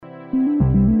Hi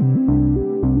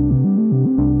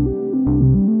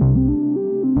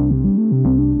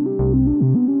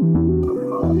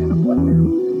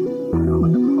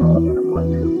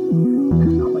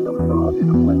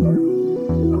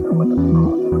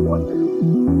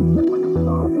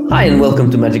and welcome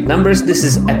to Magic Numbers. This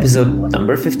is episode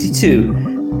number 52,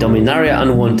 Dominaria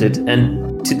Unwanted.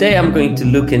 And today I'm going to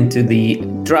look into the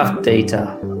draft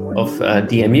data of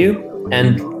DMU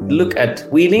and look at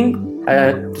wheeling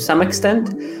to some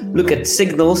extent, look at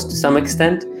signals to some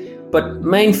extent. But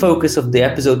main focus of the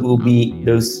episode will be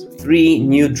those 3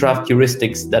 new draft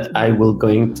heuristics that I'm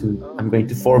going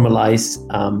to formalize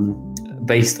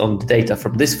based on the data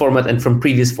from this format and from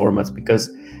previous formats, because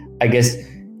I guess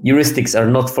heuristics are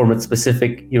not format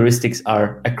specific. Heuristics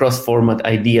are across format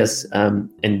ideas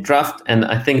in draft, and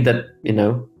I think that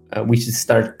we should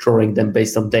start drawing them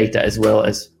based on data as well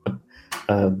as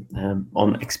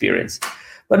on experience.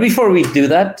 But before we do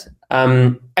that,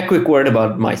 a quick word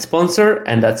about my sponsor,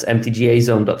 and that's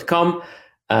mtgazone.com.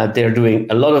 They're doing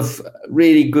a lot of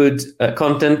really good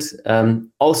content,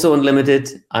 also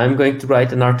unlimited. I'm going to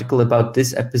write an article about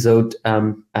this episode,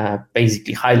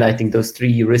 basically highlighting those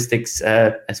 3 heuristics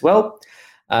as well.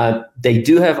 They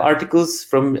do have articles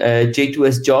from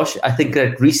J2S Josh. I think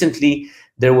that recently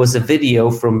there was a video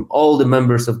from all the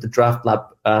members of the Draft Lab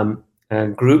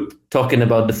group talking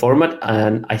about the format,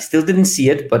 and I still didn't see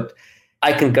it, but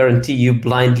I can guarantee you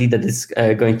blindly that it's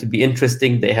going to be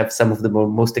interesting. They have some of the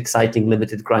most exciting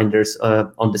limited grinders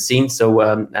on the scene.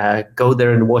 So go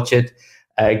there and watch it,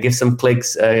 give some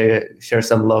clicks, share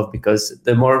some love, because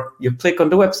the more you click on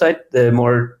the website, the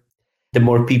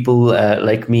more people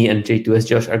like me and J2S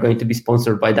Josh are going to be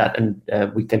sponsored by that, and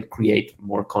we can create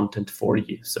more content for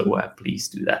you. So please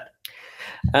do that.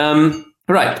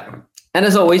 Right. And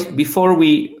as always, before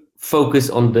we focus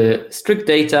on the strict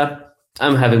data,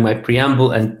 I'm having my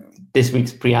preamble, and this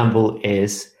week's preamble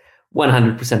is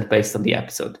 100% based on the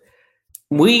episode.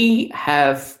 We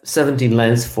have 17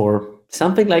 lands for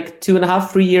something like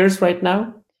 2.5-3 years right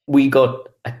now. We got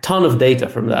a ton of data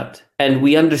from that, and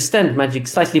we understand Magic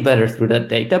slightly better through that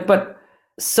data. But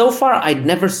so far, I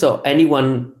never saw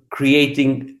anyone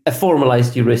creating a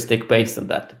formalized heuristic based on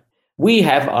that. We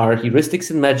have our heuristics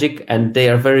in Magic, and they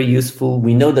are very useful.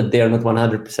 We know that they are not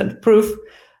 100% proof,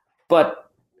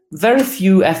 but very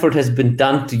few effort has been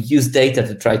done to use data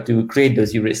to try to create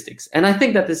those heuristics. And I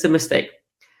think that is a mistake.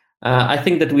 I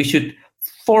think that we should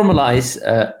formalize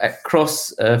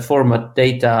cross-format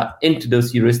data into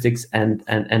those heuristics,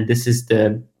 and this is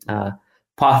the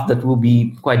path that will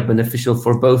be quite beneficial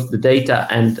for both the data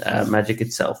and Magic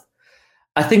itself.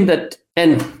 I think that,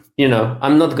 and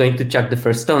I'm not going to chuck the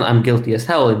first stone. I'm guilty as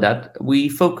hell in that. We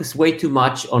focus way too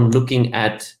much on looking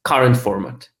at current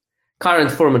format.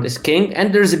 Current format is king,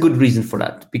 and there's a good reason for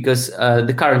that, because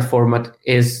the current format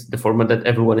is the format that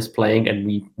everyone is playing, and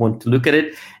we want to look at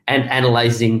it, and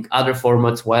analyzing other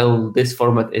formats while this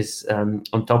format is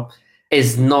on top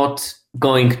is not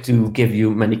going to give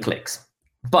you many clicks.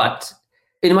 But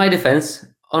in my defense,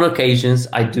 on occasions,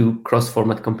 I do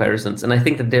cross-format comparisons, and I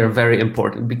think that they're very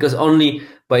important, because only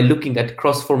by looking at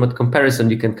cross-format comparison,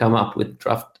 you can come up with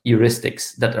draft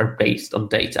heuristics that are based on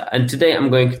data. And today I'm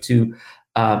going to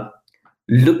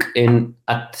look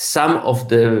at some of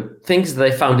the things that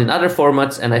I found in other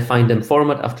formats, and I find them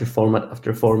format after format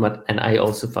after format, and I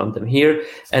also found them here.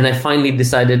 And I finally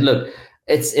decided, look,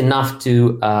 it's enough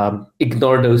to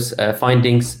ignore those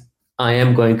findings. I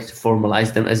am going to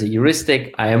formalize them as a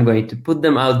heuristic. I am going to put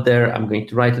them out there. I'm going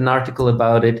to write an article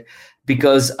about it,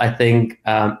 because I think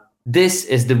this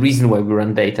is the reason why we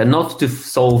run data, not to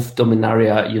solve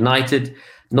Dominaria United,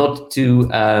 not to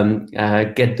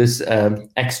get this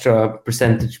extra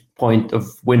percentage point of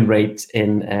win rate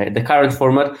in the current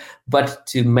format, but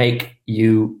to make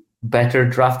you better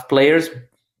draft players,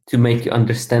 to make you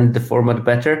understand the format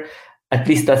better. At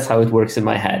least that's how it works in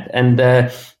my head. And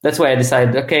that's why I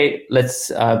decided, okay, let's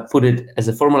put it as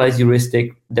a formalized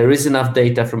heuristic. There is enough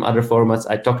data from other formats.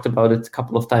 I talked about it a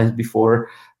couple of times before.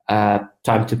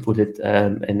 Time to put it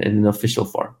in an official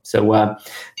form. So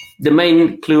the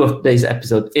main clue of today's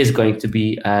episode is going to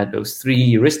be those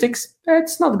 3 heuristics.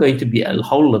 It's not going to be a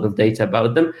whole lot of data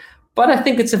about them, but I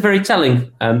think it's a very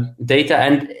telling data,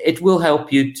 and it will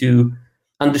help you to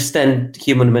understand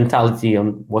human mentality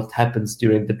on what happens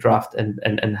during the draft,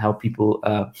 and how people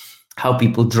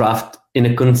draft in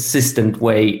a consistent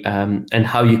way, and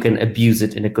how you can abuse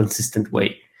it in a consistent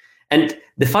way. And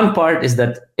the fun part is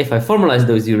that if I formalize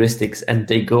those heuristics and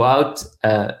they go out,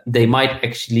 they might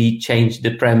actually change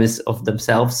the premise of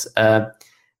themselves.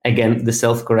 Again, the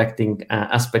self-correcting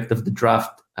aspect of the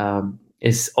draft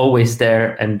is always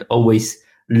there and always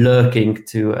lurking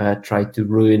to try to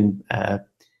ruin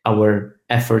our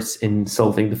efforts in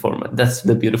solving the format. That's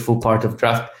the beautiful part of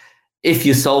draft. If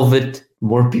you solve it,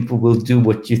 more people will do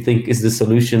what you think is the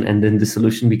solution, and then the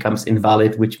solution becomes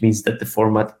invalid, which means that the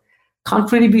format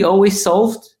can't really be always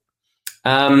solved.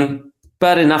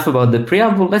 But enough about the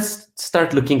preamble. Let's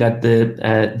start looking at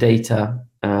the data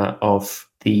of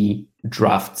the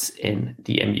drafts in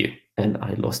DMU. And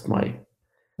I lost my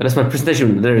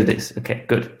presentation. There it is. Okay,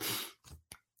 good.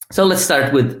 So let's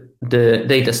start with the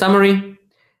data summary.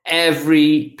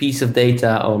 Every piece of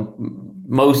data, or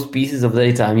most pieces of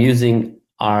data I'm using,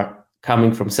 are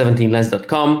coming from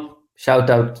 17lens.com. Shout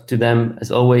out to them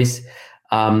as always.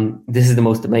 This is the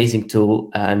most amazing tool,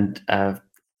 and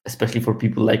especially for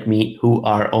people like me who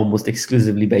are almost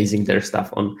exclusively basing their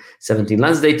stuff on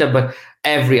 17lens data, but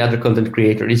every other content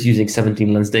creator is using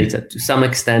 17lens data to some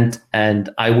extent, and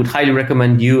I would highly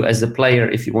recommend you as a player,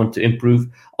 if you want to improve,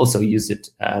 also use it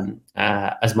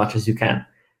as much as you can,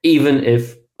 even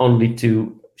if only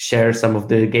to share some of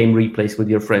the game replays with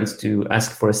your friends to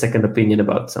ask for a second opinion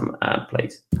about some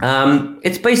plays.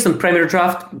 It's based on Premier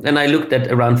Draft, and I looked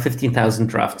at around 15,000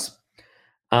 drafts.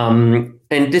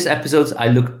 In this episode, I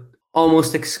looked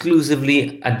almost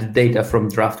exclusively at the data from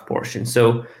draft portion.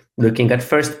 So looking at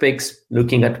first picks,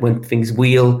 looking at when things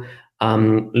wheel,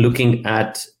 looking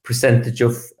at percentage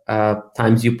of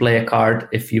times you play a card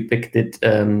if you picked it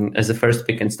as a first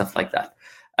pick and stuff like that.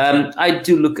 I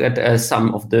do look at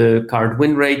some of the card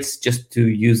win rates just to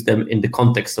use them in the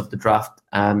context of the draft.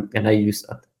 And I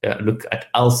look at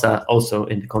ALSA also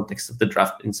in the context of the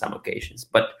draft in some occasions.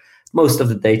 But most of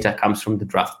the data comes from the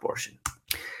draft portion.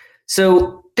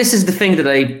 So this is the thing that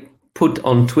I put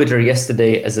on Twitter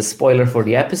yesterday as a spoiler for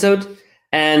the episode.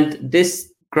 And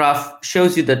this graph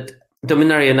shows you that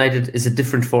Dominaria United is a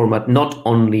different format, not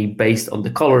only based on the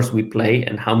colors we play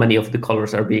and how many of the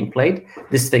colors are being played.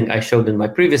 This thing I showed in my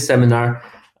previous seminar,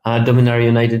 Dominaria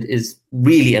United is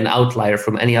really an outlier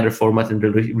from any other format in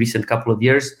the recent couple of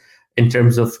years in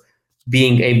terms of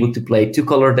being able to play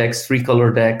 2-color decks,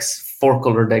 3-color decks,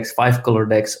 4-color decks, 5-color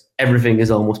decks. Everything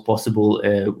is almost possible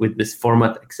with this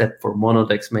format, except for mono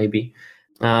decks maybe.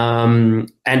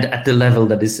 And at the level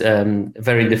that is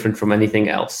very different from anything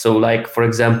else. So like, for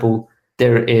example,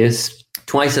 there is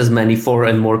twice as many 4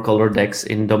 and more color decks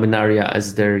in Dominaria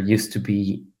as there used to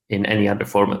be in any other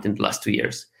format in the last 2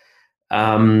 years.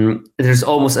 There's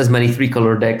almost as many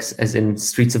 3-color decks as in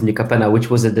Streets of New Capenna, which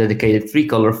was a dedicated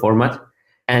 3-color format.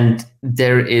 And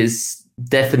there is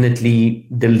definitely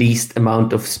the least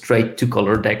amount of straight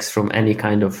 2-color decks from any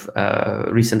kind of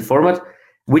recent format,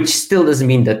 which still doesn't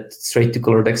mean that straight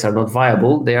 2-color decks are not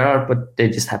viable. They are, but they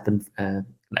just happen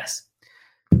less.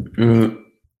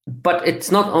 But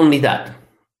it's not only that.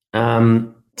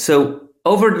 So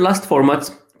over the last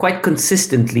formats, quite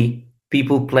consistently,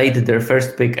 people played their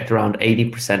first pick at around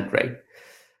 80% rate.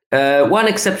 One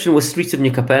exception was Streets of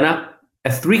New Capenna, a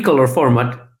 3-color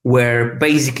format where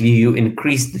basically you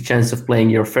increase the chance of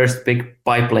playing your first pick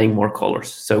by playing more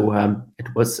colors. So it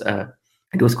was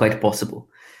quite possible.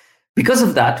 Because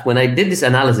of that, when I did this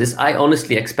analysis, I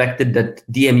honestly expected that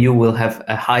DMU will have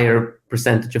a higher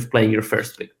percentage of playing your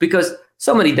first pick, because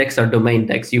so many decks are domain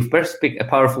decks. You first pick a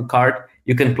powerful card,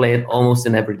 you can play it almost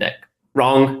in every deck.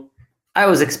 Wrong. I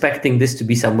was expecting this to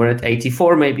be somewhere at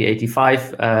 84, maybe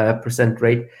 85%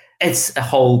 rate. It's a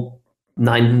whole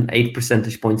 8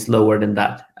 percentage points lower than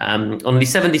that. Only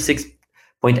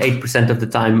 76.8% of the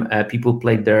time people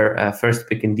played their first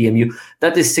pick in DMU.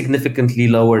 That is significantly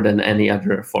lower than any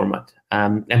other format.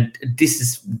 And this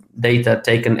is data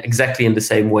taken exactly in the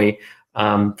same way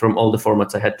from all the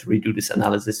formats. I had to redo this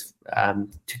analysis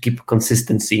to keep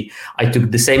consistency. I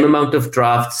took the same amount of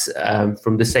drafts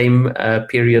from the same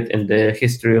period in the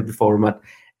history of the format,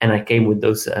 and I came with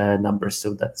those numbers.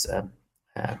 So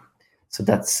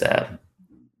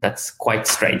that's quite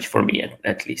strange for me,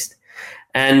 at least.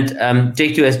 And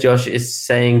J2S Josh is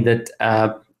saying that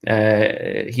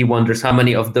he wonders how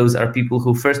many of those are people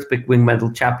who first picked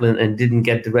Wingmantle Chaplain and didn't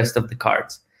get the rest of the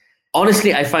cards.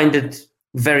 Honestly, I find it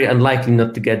very unlikely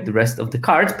not to get the rest of the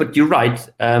cards, but you're right.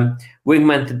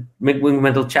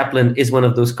 Wingmantle Chaplain is one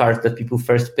of those cards that people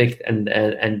first picked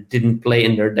and didn't play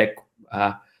in their deck.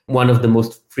 One of the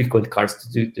most frequent cards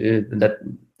to do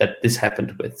that this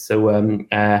happened with. So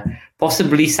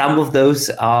possibly some of those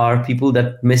are people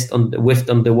that whiffed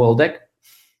on the wall deck,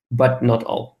 but not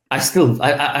all.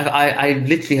 I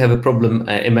literally have a problem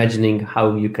imagining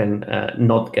how you can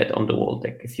not get on the wall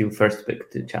deck if you first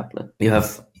pick the Chaplain. You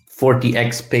have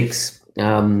 40x picks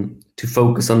to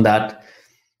focus on that.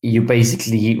 you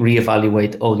basically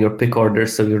reevaluate all your pick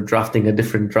orders, so you're drafting a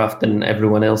different draft than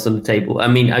everyone else on the table. I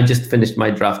mean, I just finished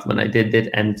my draft when I did it,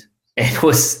 and it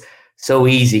was so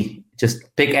easy.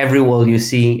 Just pick every wall you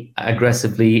see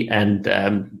aggressively and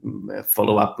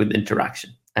follow up with interaction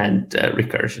and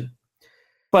recursion.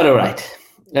 But all right,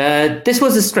 this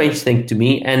was a strange thing to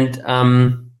me, and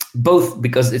both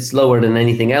because it's lower than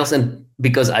anything else and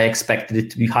because I expected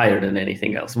it to be higher than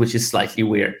anything else, which is slightly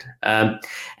weird. And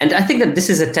I think that this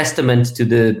is a testament to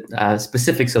the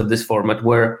specifics of this format,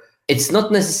 where it's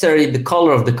not necessarily the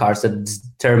color of the cards that's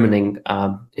determining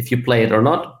if you play it or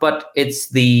not, but it's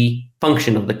the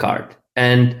function of the card.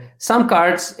 And some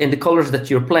cards in the colors that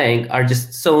you're playing are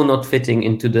just so not fitting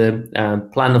into the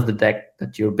plan of the deck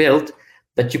that you're built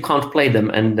that you can't play them.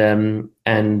 And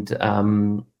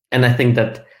I think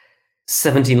that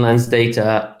 17 lands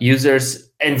data users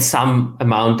in some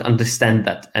amount understand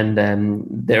that, and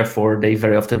therefore they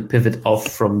very often pivot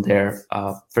off from their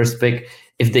first pick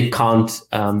if they can't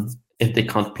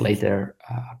play their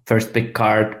first pick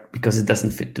card because it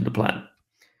doesn't fit to the plan.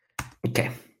 Okay,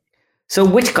 so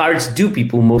which cards do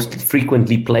people most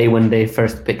frequently play when they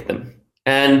first pick them?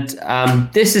 And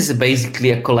this is basically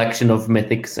a collection of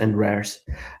mythics and rares.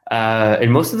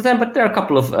 In most of the time, but there are a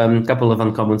couple of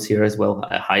uncommons here as well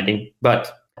hiding.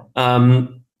 But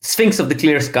Sphinx of the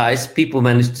Clear Skies, people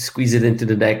managed to squeeze it into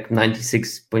the deck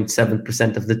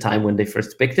 96.7% of the time when they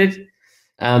first picked it.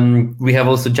 We have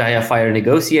also Jaya Fire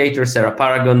Negotiator, Sarah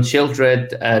Paragon,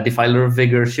 Shieldred, Defiler of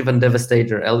Vigor, Shivan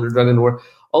Devastator, Elder Dragon War.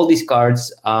 All these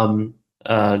cards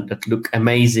that look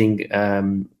amazing.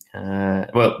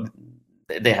 Well,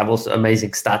 they have also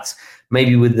amazing stats.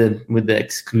 Maybe with the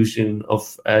exclusion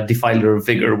of Defiler of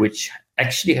Vigor, which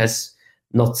actually has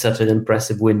not such an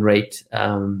impressive win rate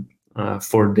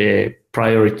for the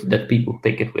priority that people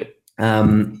pick it with.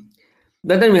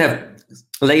 But then we have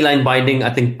Leyline Binding, I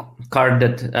think, card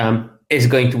that is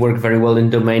going to work very well in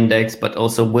domain decks, but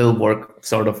also will work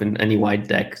sort of in any white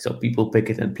deck. So people pick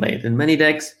it and play it in many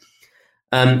decks.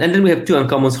 And then we have two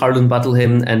uncommons, Harlund Battle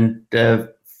Hymn and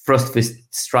Frostfist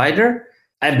Strider.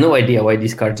 I have no idea why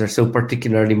these cards are so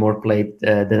particularly more played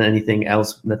than anything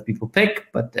else that people pick,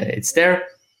 but it's there.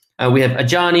 We have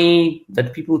Ajani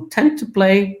that people tend to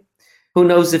play. Who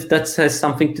knows if that has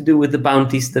something to do with the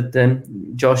bounties that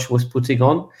Josh was putting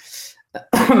on.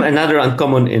 Another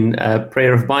uncommon in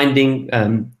Prayer of Binding,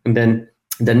 and then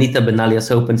Danita Benalia's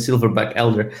Hope and Silverback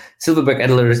Elder. Silverback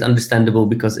Elder is understandable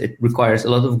because it requires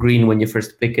a lot of green when you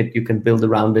first pick it. You can build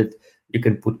around it. You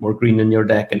can put more green in your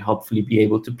deck and hopefully be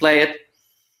able to play it.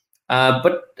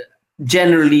 But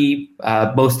generally,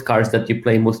 most cards that you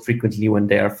play most frequently when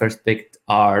they are first picked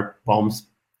are bombs,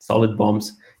 solid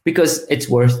bombs, because it's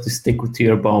worth to stick to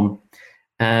your bomb.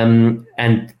 And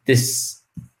this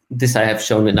I have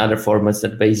shown in other formats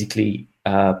that basically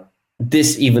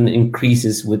this even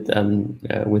increases with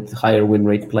higher win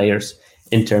rate players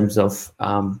in terms of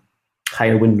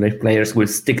higher win rate players will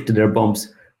stick to their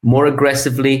bombs more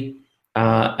aggressively,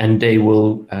 and they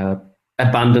will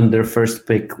abandon their first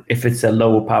pick if it's a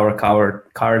low power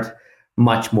card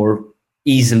much more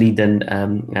easily than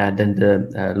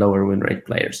the lower win rate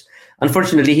players.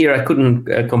 Unfortunately, here I couldn't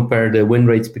compare the win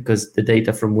rates because the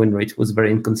data from win rates was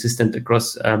very inconsistent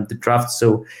across the draft,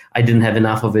 so I didn't have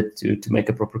enough of it to make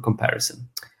a proper comparison.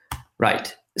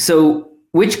 Right. So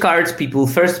which cards people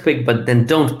first pick but then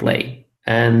don't play?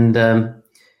 And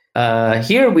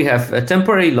here we have a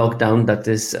temporary lockdown that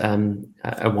is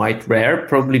a white rare,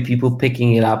 probably people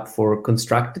picking it up for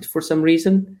constructed for some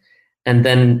reason, and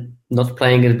then not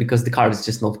playing it because the card is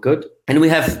just not good. And we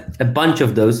have a bunch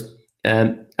of those.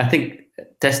 I think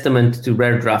testament to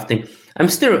rare drafting. I'm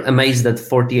still amazed that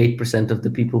 48% of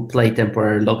the people play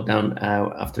temporary lockdown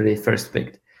after they first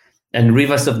picked. And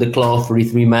Rivas of the Claw,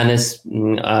 3/3 Menace,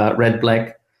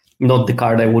 red-black, not the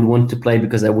card I would want to play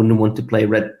because I wouldn't want to play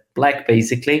red-black,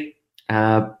 basically.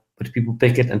 But people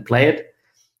pick it and play it.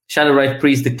 Shadowrite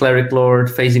Priest, the Cleric Lord,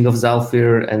 Phasing of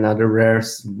Zalfir, another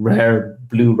rare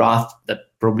blue Wrath that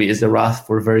probably is a Wrath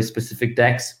for very specific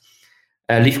decks.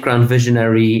 Leafcrown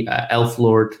Visionary, Elf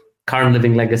Lord, Karn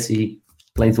Living Legacy,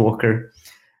 Planeswalker.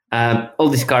 All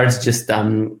these cards just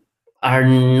are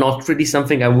not really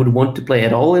something I would want to play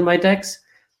at all in my decks.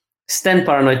 Sten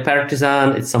Paranoid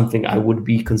Partisan, it's something I would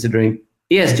be considering.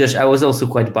 Yes, Josh, I was also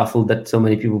quite baffled that so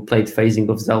many people played Phasing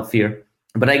of Zalfir.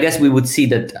 But I guess we would see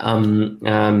that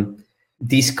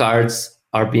these cards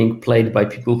are being played by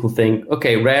people who think,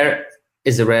 okay, rare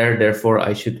is a rare, therefore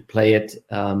I should play it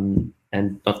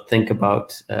and not think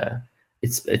about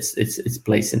its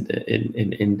place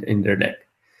in their deck.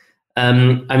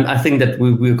 I think that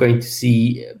we're going to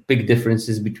see big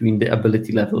differences between the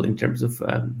ability level in terms of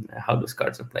how those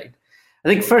cards are played. I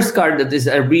think first card that is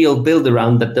a real build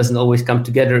around that doesn't always come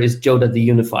together is Joda the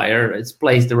Unifier. It's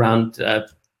placed around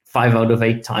 5 out of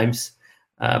 8 times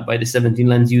by the 17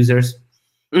 lands users.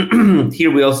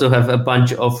 Here we also have a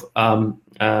bunch of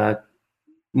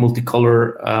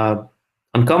multicolor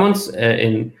uncommons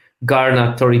in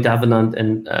Garna, Tori Davenant,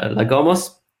 and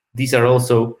Lagomos. These are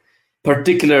also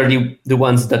particularly the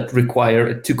ones that require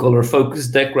a 2-color focus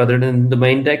deck rather than the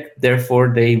main deck.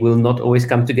 Therefore, they will not always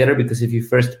come together, because if you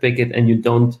first pick it and you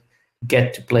don't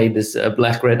get to play this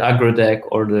black-red aggro deck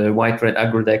or the white-red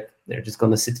aggro deck, they're just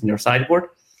going to sit in your sideboard.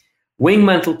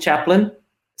 Wingmantle Chaplain,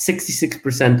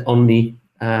 66% only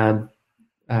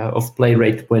of play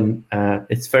rate when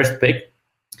it's first picked.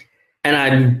 And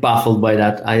I'm baffled by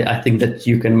that. I think that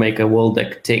you can make a wall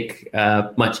deck tick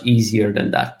much easier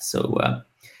than that. So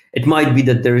it might be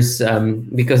that there's,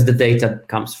 because the data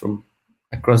comes from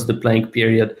across the playing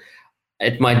period,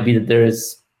 it might be that there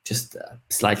is just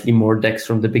slightly more decks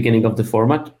from the beginning of the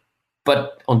format.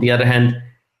 But on the other hand,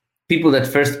 people that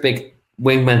first picked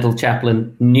Wingmantle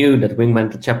Chaplain knew that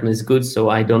Wingmantle Chaplain is good, so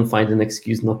I don't find an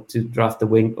excuse not to draft a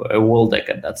wall deck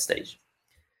at that stage.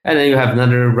 And then you have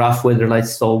another Rough Witherlight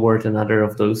Stalwart, another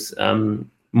of those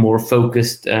more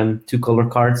focused 2-color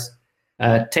cards.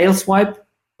 Tail Swipe,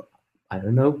 I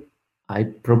don't know. I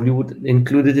probably would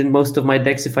include it in most of my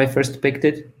decks if I first picked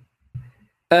it.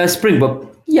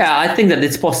 Springbok, yeah, I think that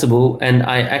it's possible. And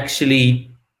I actually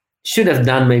should have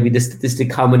done maybe the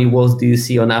statistic, how many walls do you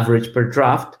see on average per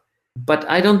draft? But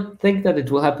I don't think that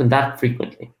it will happen that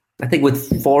frequently. I think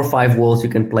with 4 or 5 walls, you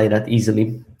can play that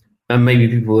easily. And maybe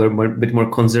people are a bit more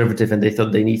conservative and they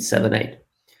thought they need 7, 8.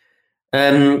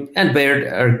 And Baird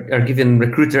are given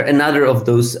Recruiter, another of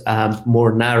those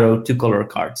more narrow 2-color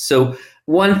cards. So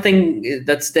one thing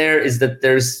that's there is that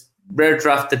there's rare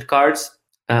drafted cards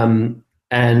and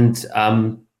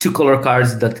 2-color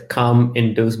cards that come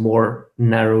in those more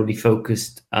narrowly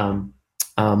focused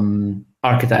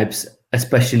archetypes,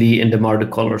 especially in the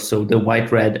Mardu colors, so the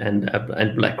white-red and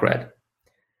black-red.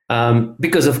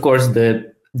 Because, of course, the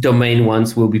domain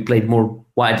ones will be played more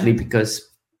widely, because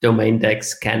domain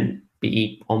decks can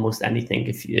be almost anything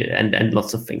and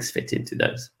lots of things fit into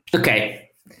those. Okay,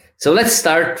 so let's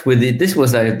start with it. This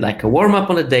was like a warm-up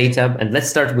on the data, and let's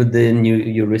start with the new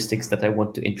heuristics that I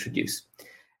want to introduce.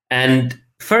 And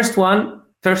first one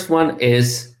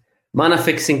is mana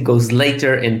fixing goes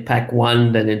later in pack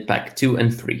 1 than in pack 2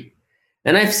 and 3.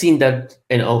 And I've seen that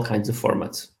in all kinds of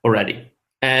formats already.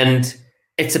 And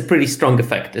it's a pretty strong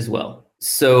effect as well.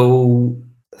 So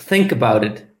think about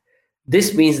it.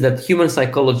 This means that human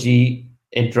psychology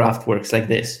in draft works like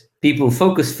this. People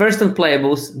focus first on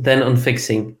playables, then on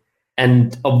fixing.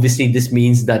 And obviously this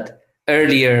means that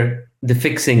earlier the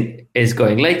fixing is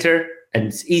going later and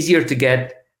it's easier to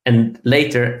get, and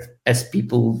later, as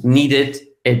people need it,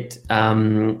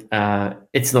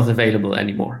 it's not available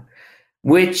anymore.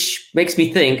 Which makes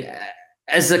me think,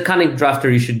 as a cunning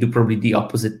drafter, you should do probably the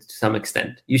opposite to some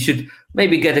extent. You should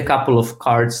maybe get a couple of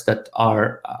cards that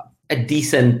are a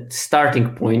decent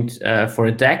starting point for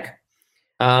a deck.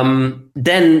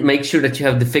 Then make sure that you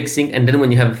have the fixing. And then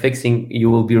when you have a fixing, you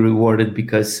will be rewarded,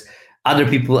 because other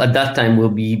people at that time will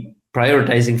be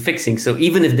prioritizing fixing. So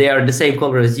even if they are the same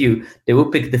color as you, they will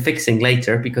pick the fixing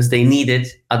later because they need it.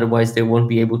 Otherwise, they won't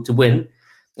be able to win.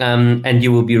 And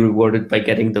you will be rewarded by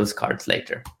getting those cards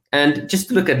later. And just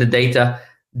to look at the data,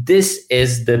 this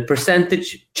is the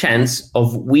percentage chance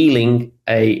of wheeling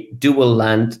a dual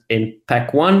land in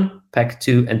pack 1, pack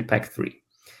 2, and pack 3.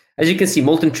 As you can see,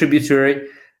 Molten Tributary,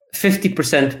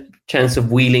 50% chance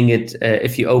of wheeling it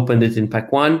if you opened it in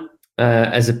pack 1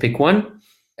 as a pick 1.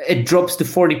 It drops to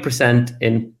 40%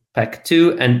 in pack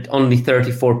 2 and only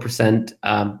 34%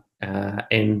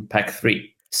 in pack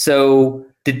 3. So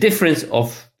the difference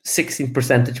of 16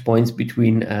 percentage points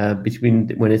between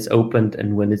when it's opened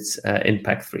and when it's in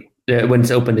pack 3, when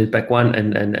it's opened in pack 1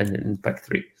 and in pack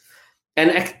 3.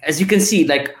 And as you can see,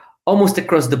 like almost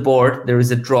across the board, there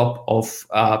is a drop of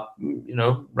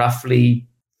roughly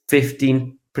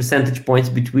 15 percentage points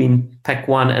between pack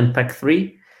 1 and pack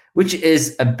 3, which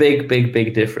is a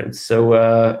big difference.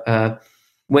 So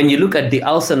when you look at the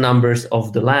ALSA numbers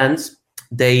of the lands,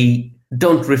 they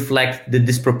don't reflect the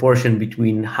disproportion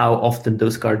between how often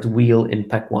those cards wheel in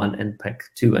pack 1 and pack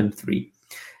 2 and 3.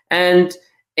 And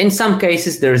in some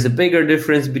cases, there is a bigger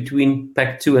difference between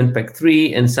pack 2 and pack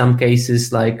 3. In some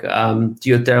cases, like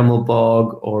Geothermal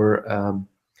Bog or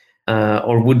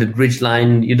Wooded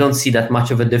Ridgeline, you don't see that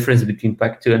much of a difference between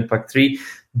pack 2 and pack 3.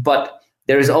 But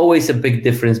there is always a big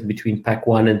difference between pack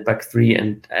 1 and pack 3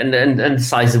 and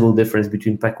sizable difference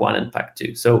between pack 1 and pack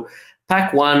 2. So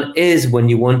pack 1 is when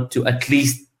you want to at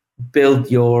least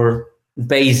build your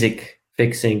basic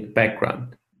fixing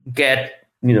background. Get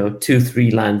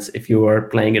 2-3 lands if you are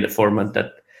playing in a format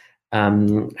that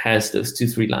has those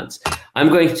 2-3 lands. I'm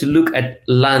going to look at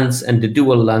lands and the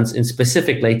dual lands in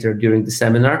specific later during the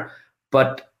seminar,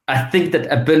 but I think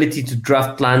that ability to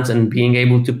draft lands and being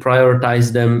able to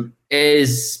prioritize them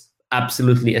is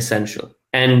absolutely essential.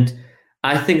 And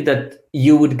I think that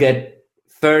you would get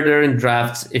further in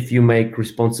drafts if you make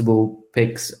responsible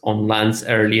picks on lands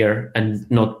earlier and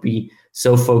not be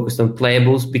so focused on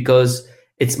playables, because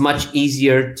it's much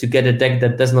easier to get a deck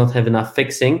that does not have enough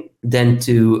fixing than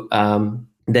to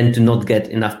not get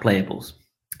enough playables.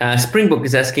 Springbok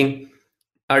is asking,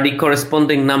 are the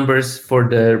corresponding numbers for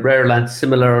the rare lands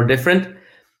similar or different?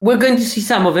 We're going to see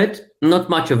some of it, not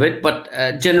much of it, but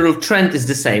general trend is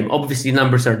the same. Obviously,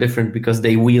 numbers are different because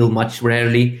they wheel much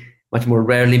more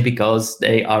rarely because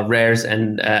they are rares,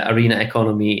 and arena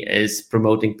economy is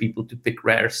promoting people to pick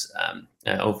rares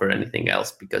over anything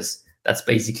else, because that's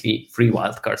basically free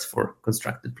wildcards for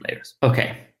constructed players.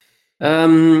 Okay.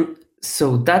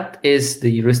 So that is the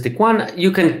heuristic one.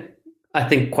 You can, I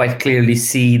think, quite clearly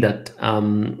see that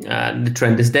the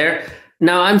trend is there.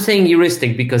 Now, I'm saying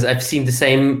heuristic because I've seen the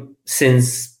same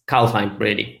since Kaldheim,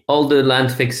 really. All the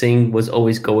land fixing was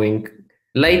always going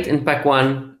late in pack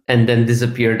 1 and then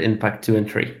disappeared in pack 2 and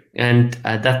 3. And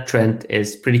that trend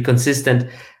is pretty consistent.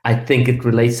 I think it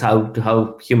relates to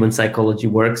how human psychology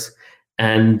works.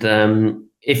 And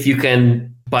if you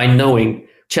can, by knowing,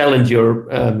 challenge your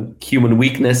human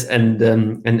weakness and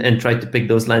try to pick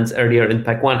those lands earlier in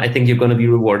pack 1, I think you're going to be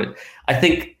rewarded. I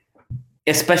think,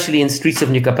 especially in Streets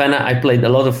of New Capenna, I played a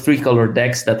lot of 3-color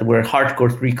decks that were hardcore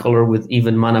 3-color with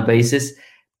even mana bases.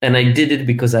 And I did it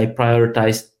because I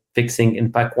prioritized fixing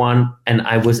in pack 1, and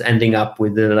I was ending up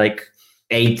with the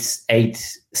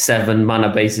 8-7 mana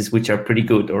bases, which are pretty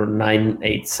good, or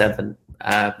 9-8-7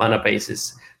 mana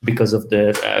bases because of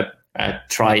the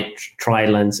tri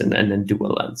lands and then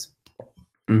dual lands.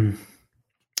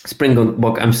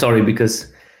 Springbok, I'm sorry,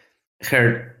 because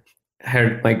her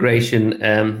migration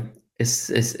is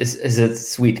a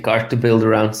sweet card to build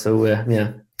around. So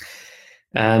yeah,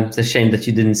 it's a shame that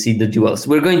you didn't see the duels.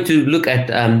 We're going to look at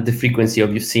the frequency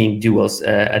of you seeing duels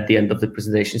at the end of the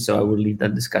presentation, so I will leave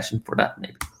that discussion for that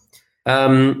maybe.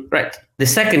 Right, the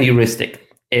second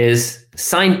heuristic is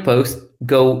signpost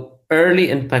go early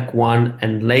in pack 1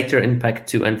 and later in pack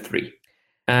 2 and 3.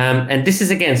 And this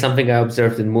is, again, something I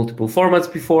observed in multiple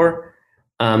formats before.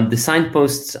 The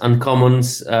signposts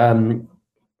uncommons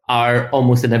are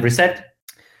almost in every set.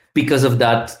 Because of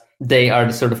that, they are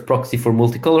the sort of proxy for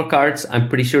multicolor cards. I'm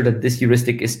pretty sure that this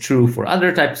heuristic is true for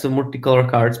other types of multicolor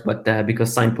cards, but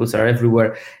because signposts are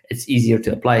everywhere, it's easier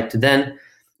to apply it to them.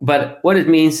 But what it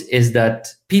means is that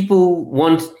people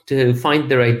want to find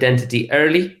their identity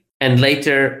early, and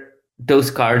later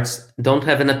those cards don't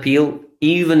have an appeal.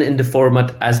 Even in the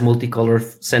format as multicolor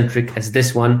centric as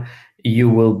this one, you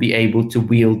will be able to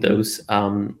wield those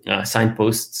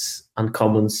signposts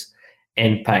uncommons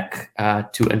in pack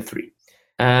 2 and 3.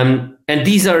 And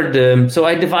these are so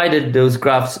I divided those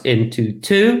graphs into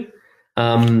two.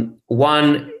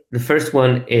 The first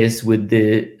one is with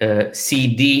the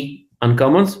CD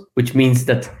uncommons, which means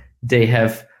that they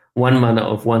have 1 mana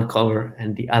of one color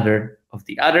and the other of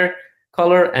the other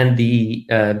color. And the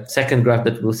second graph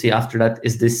that we'll see after that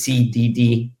is the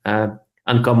CDD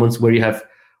uncommons, where you have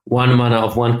 1 mana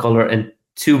of one color and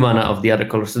 2 mana of the other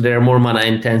color. So they are more mana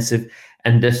intensive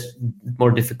and thus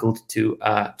more difficult to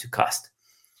cast.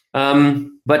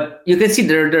 But you can see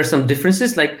there are some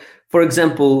differences. Like, for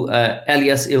example,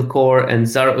 Elias Ilkor and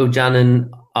Zar Ojanen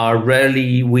are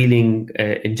rarely wheeling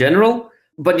in general,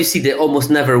 but you see they almost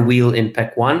never wheel in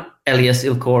pack 1. Elias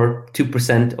Ilkor,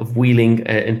 2% of wheeling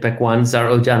in pack 1. Zar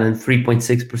Ojanen,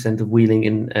 3.6% of wheeling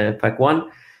in pack 1.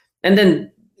 And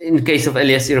then in the case of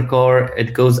Elias Ilkor,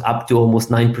 it goes up to almost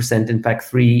 9% in pack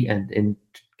 3. And in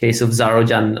case of Zar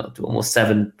Ojanen, to almost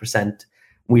 7%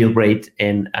 wheel rate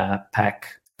in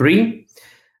pack 3.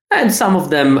 And some of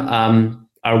them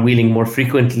are wheeling more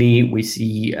frequently. We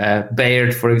see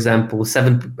Bayard, for example,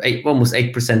 almost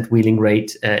 8% wheeling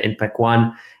rate in pack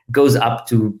 1, goes up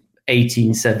to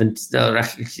 16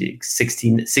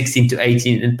 to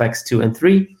 18 in packs 2 and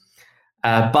 3.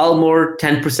 Balmor,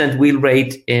 10% wheel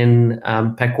rate in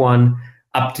pack 1,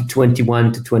 up to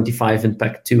 21 to 25 in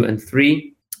pack 2 and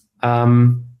 3.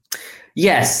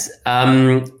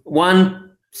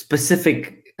 One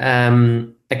specific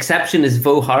exception is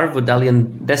Vohar,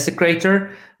 Vodalian Desecrator,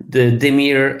 the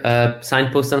Dimir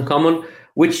signpost uncommon,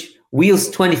 which Wheels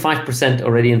 25%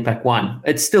 already in pack 1.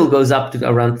 It still goes up to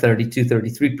around 32,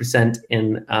 33%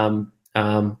 in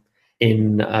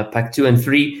pack 2 and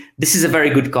 3. This is a very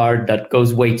good card that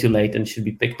goes way too late and should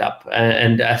be picked up.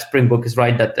 And Springbok is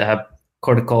right that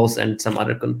Corticals and some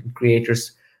other content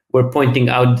creators were pointing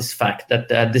out this fact that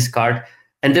this card,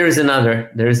 and there is another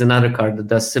card that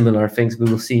does similar things.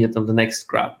 We will see it on the next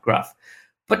graph.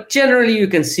 But generally, you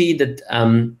can see that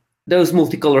those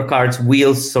multicolor cards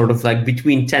wheels sort of like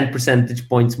between 10 percentage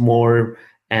points more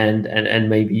and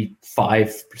maybe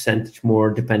 5 percentage more,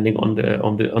 depending on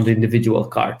the individual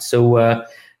card. So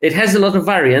it has a lot of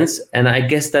variance, and I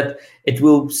guess that it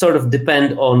will sort of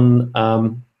depend on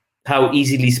how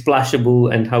easily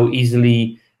splashable and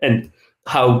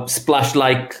how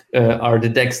splash-like are the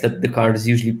decks that the card is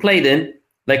usually played in.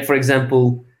 Like, for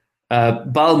example,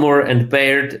 Balmor and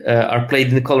Baird are played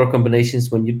in the color combinations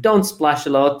when you don't splash a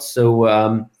lot,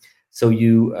 so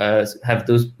you have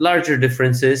those larger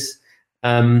differences,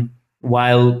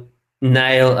 while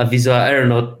Nile, Avisoa,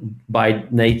 Aeronaut by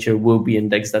nature will be in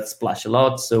decks that splash a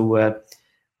lot, so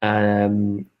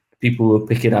people will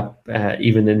pick it up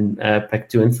even in pack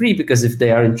 2 and 3, because if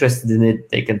they are interested in it,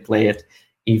 they can play it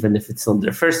even if it's not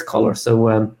their first color.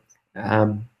 So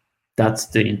that's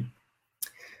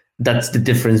the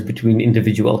difference between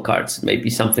individual cards. Maybe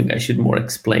something I should more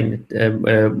explain.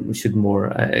 Should more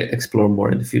explore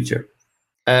more in the future.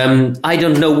 I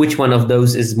don't know which one of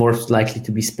those is more likely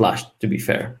to be splashed, to be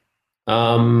fair.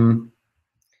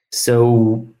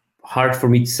 So hard for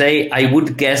me to say. I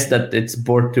would guess that it's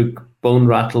Bortuk Bone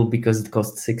Rattle because it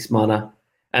costs 6 mana,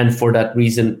 and for that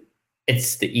reason,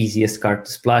 it's the easiest card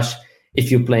to splash. If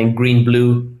you're playing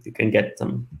green-blue, you can get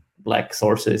some black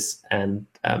sources, and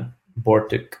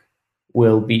Bortuk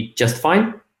will be just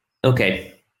fine.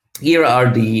 Okay, here are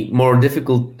the more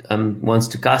difficult ones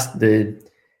to cast, the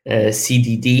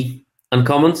CDD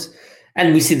uncommons,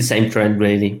 and we see the same trend,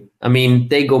 really. I mean,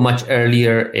 they go much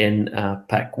earlier in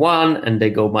pack 1, and they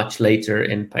go much later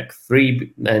in pack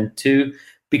 3 and 2,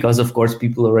 because, of course,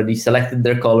 people already selected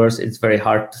their colors. It's very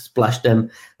hard to splash them.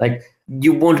 Like,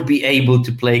 you won't be able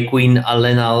to play Queen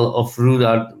Alenal of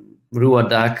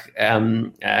Ruadak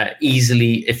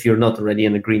easily if you're not already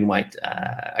in a green-white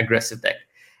aggressive deck.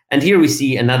 And here we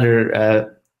see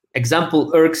another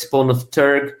example, Urg Spawn of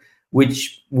Turg,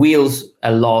 which wheels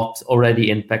a lot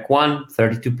already in pack 1,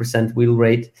 32% wheel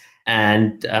rate,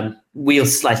 and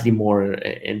wheels slightly more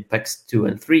in packs 2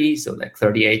 and 3, so like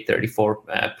 38,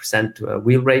 34%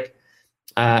 wheel rate.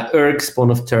 Urg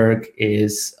Spawn of Turg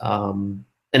is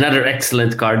another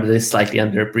excellent card that is slightly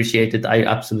underappreciated. I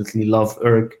absolutely love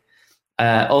Urg.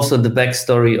 Also, the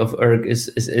backstory of Urg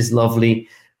is lovely.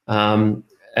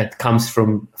 It comes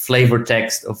from flavor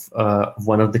text of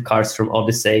one of the cards from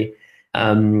Odyssey.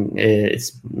 I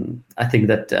think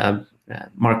that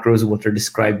Mark Rosewater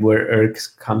described where Urg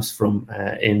comes from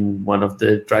in one of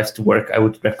the drives to work. I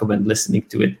would recommend listening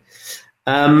to it.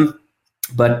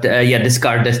 But this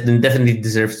card definitely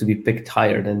deserves to be picked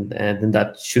higher than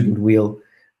that. Shouldn't wheel.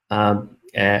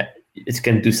 It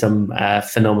can do some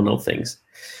phenomenal things.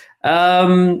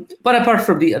 But apart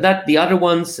from the other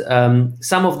ones,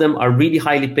 some of them are really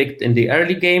highly picked in the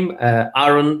early game.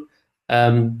 Aron,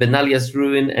 Benalia's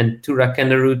Ruin, and Tura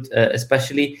Kennerut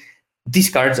especially.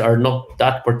 These cards are not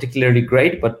that particularly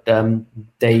great, but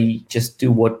they just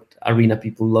do what arena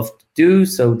people love to do,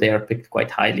 so they are picked quite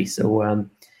highly. So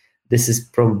this is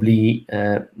probably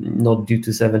not due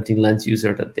to 17 Lands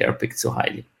user that they are picked so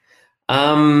highly.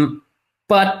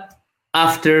 But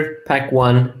after pack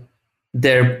 1,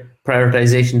 their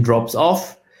prioritization drops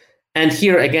off. And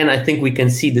here again, I think we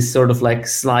can see this sort of like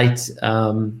slight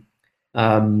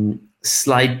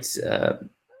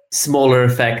smaller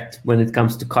effect when it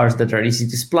comes to cards that are easy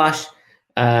to splash,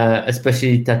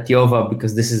 especially Tatyova,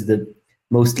 because this is the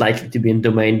most likely to be in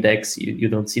domain decks. You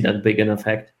don't see that big an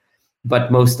effect, but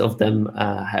most of them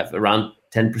have around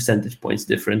 10 percentage points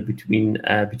different between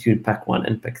pack 1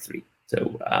 and pack 3.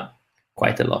 So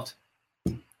quite a lot.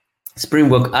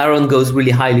 Springbok Aron goes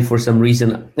really highly for some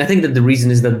reason. I think that the reason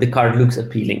is that the card looks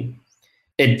appealing.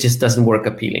 It just doesn't work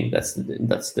appealing. That's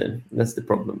the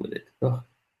problem with it. Oh.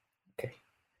 Okay.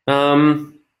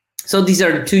 So these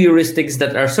are two heuristics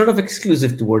that are sort of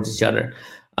exclusive towards each other.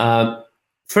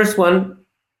 First one,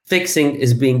 fixing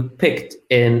is being picked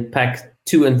in pack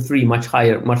 2 and 3 much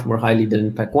more highly than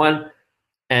in pack 1,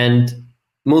 and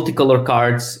multicolor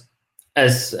cards,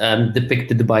 as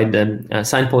depicted by the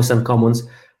signpost uncommons,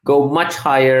 go much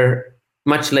higher,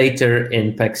 much later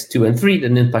in packs 2 and 3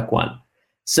 than in pack 1.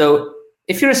 So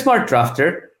if you're a smart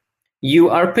drafter, you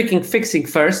are picking fixing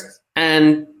first,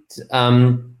 and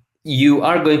you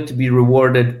are going to be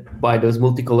rewarded by those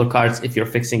multicolor cards if your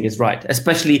fixing is right,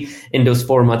 especially in those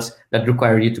formats that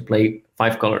require you to play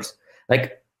 5 colors.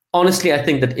 Like, honestly, I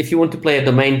think that if you want to play a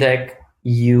domain deck,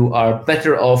 you are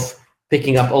better off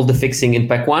picking up all the fixing in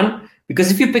pack 1,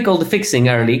 because if you pick all the fixing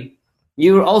early,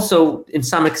 you're also, in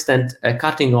some extent,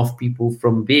 cutting off people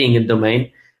from being in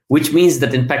domain, which means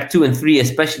that in pack 2 and 3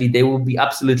 especially, they will be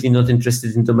absolutely not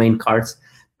interested in domain cards.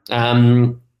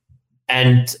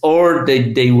 Or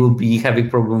they will be having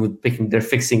problem with picking their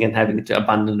fixing and having to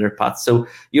abandon their path. So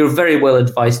you're very well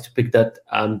advised to pick that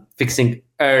fixing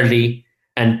early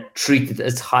and treat it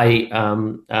as high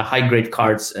grade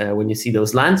cards when you see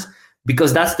those lands,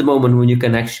 because that's the moment when you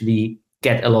can actually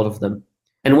get a lot of them.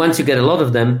 And once you get a lot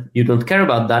of them, you don't care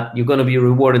about that. You're going to be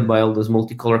rewarded by all those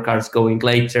multicolor cards going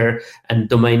later and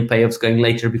domain payoffs going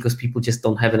later, because people just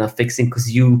don't have enough fixing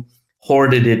because you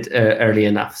hoarded it early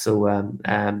enough. So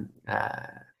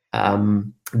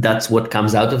that's what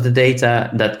comes out of the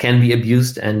data that can be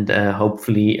abused, and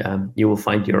hopefully you will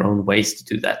find your own ways to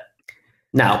do that.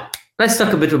 Now, let's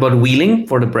talk a bit about wheeling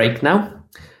for the break now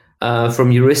from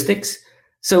Heuristics.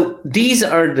 So these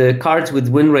are the cards with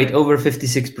win rate over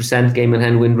 56%, game in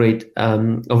hand win rate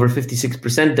over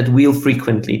 56% that wheel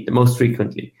frequently, the most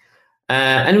frequently.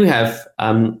 And we have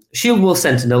Shield Wall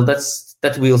Sentinel,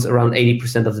 that wheels around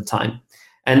 80% of the time,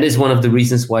 and is one of the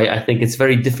reasons why I think it's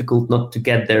very difficult not to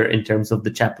get there in terms of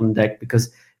the Chaplain deck,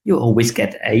 because you always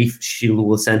get a Shield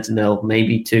Wall Sentinel,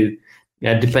 maybe two,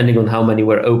 depending on how many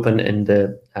were open in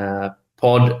the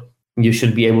pod. You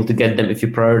should be able to get them if you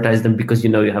prioritize them, because you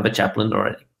know you have a Chaplain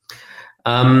already.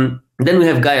 Then we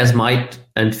have Gaia's Might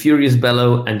and Furious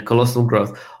Bellow and Colossal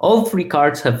Growth. All 3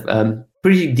 cards have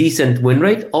pretty decent win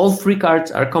rate. All 3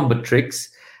 cards are combat tricks,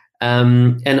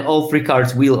 and all 3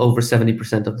 cards wheel over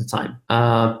 70% of the time.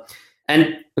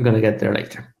 And we're going to get there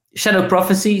later. Shadow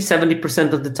Prophecy,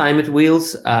 70% of the time it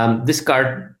wheels. This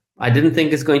card I didn't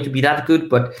think is going to be that good,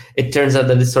 but it turns out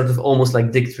that it's sort of almost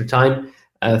like Dig Through Time.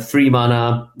 3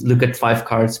 mana, look at 5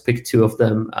 cards, pick 2 of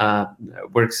them,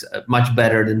 works much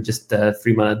better than just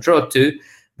 3 mana draw 2,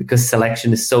 because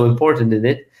selection is so important in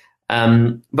it.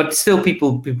 But still,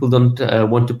 people don't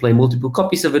want to play multiple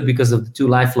copies of it because of the 2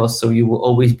 life loss, so you will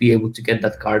always be able to get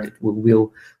that card. It will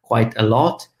wheel quite a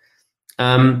lot.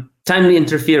 Timely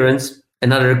Interference,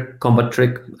 another combat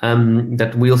trick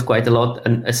that wheels quite a lot,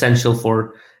 and essential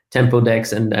for tempo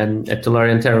decks and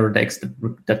Tolarian Terror decks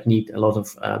that need a lot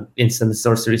of instant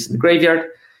sorceries in the graveyard.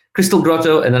 Crystal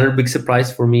Grotto, another big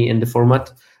surprise for me in the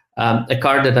format. A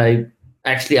card that I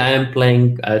am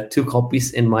playing 2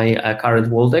 copies in my current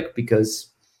wall deck, because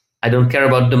I don't care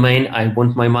about domain. I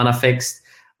want my mana fixed.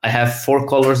 I have 4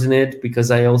 colors in it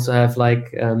because I also have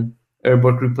like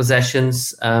Urborg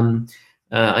Repossessions.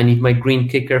 I need my green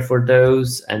kicker for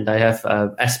those, and I have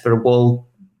Esper Wall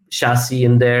chassis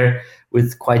in there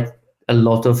with quite a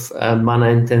lot of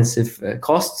mana-intensive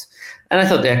costs. And I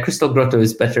thought, Crystal Grotto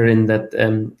is better in that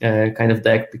kind of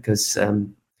deck, because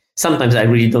sometimes I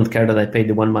really don't care that I paid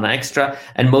the 1 mana extra,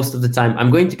 and most of the time I'm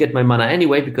going to get my mana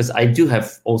anyway, because I do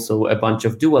have also a bunch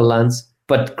of dual lands,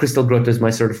 but Crystal Grotto is my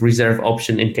sort of reserve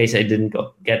option in case I didn't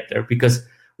get there, because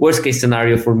worst case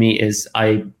scenario for me is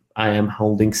I am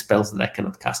holding spells that I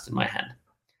cannot cast in my hand.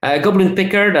 Goblin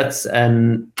Picker, that's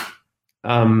a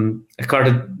card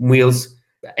that wheels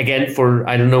again for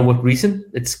I don't know what reason.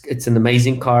 It's an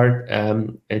amazing card.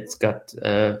 It's got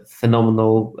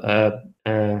phenomenal, not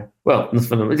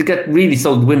phenomenal. It's got really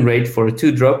solid win rate for a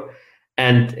 2-drop,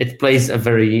 and it plays a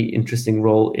very interesting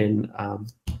role in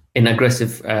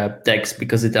aggressive decks,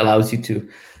 because it allows you to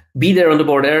be there on the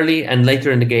board early, and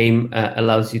later in the game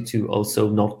allows you to also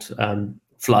not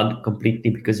flood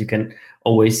completely, because you can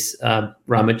always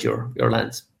rummage your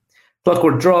lands.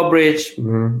 Clockwork Drawbridge,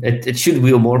 it should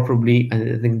wheel more probably.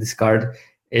 I think this card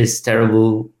is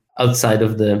terrible outside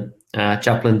of the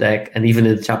Chaplain deck, and even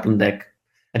in the Chaplain deck,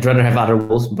 I'd rather have other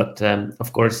walls, but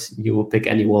of course you will pick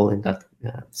any wall in that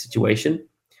situation.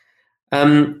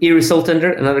 Eerie Soul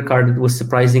Tender, another card that was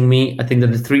surprising me. I think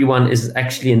that the 3/1 is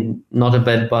actually not a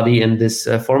bad body in this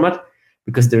format,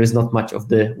 because there is not much of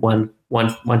the one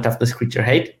toughness creature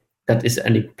hate that is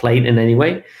played in any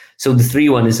way. So the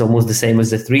 3/1 is almost the same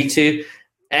as the 3/2,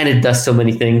 and it does so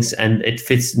many things, and it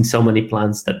fits in so many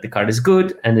plans that the card is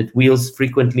good, and it wheels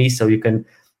frequently, so you can,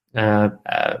 without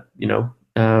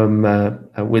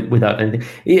anything.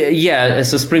 Yeah.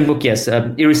 So Springbook, yes.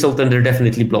 Eerie Soul Tender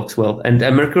definitely blocks well, and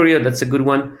Mercurio, that's a good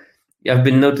one. I've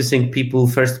been noticing people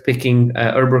first picking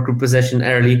Urborg Repossession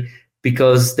early,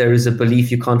 because there is a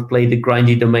belief you can't play the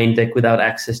grindy domain deck without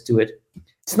access to it.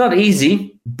 It's not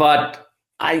easy, but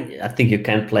I think you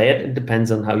can play it. It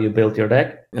depends on how you build your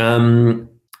deck. And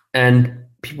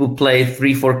people play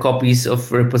 3-4 copies of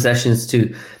repossessions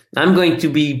too. I'm going to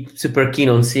be super keen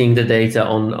on seeing the data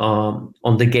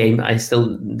on the game. It's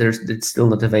still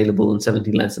not available on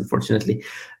 17 lands, unfortunately.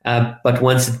 But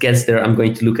once it gets there, I'm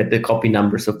going to look at the copy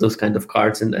numbers of those kind of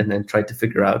cards and then try to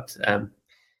figure out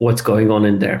what's going on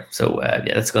in there. So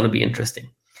that's going to be interesting.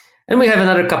 And we have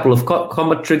another couple of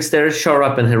combat tricks there: Shore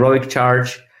Up and Heroic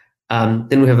Charge.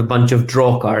 Then we have a bunch of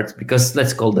draw cards, because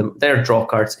let's call them, they're draw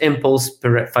cards. Impulse,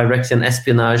 Phyrexian,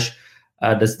 Espionage.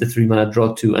 That's the 3-mana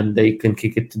draw 2, and they can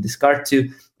kick it to discard 2.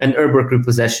 And Urborg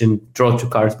Repossession, draw 2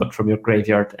 cards, but from your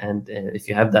graveyard. And if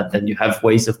you have that, then you have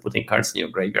ways of putting cards in your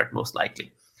graveyard, most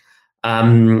likely.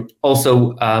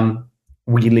 Also,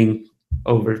 wheeling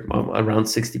over around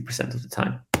 60% of the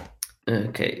time.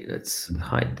 Okay, let's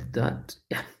hide that.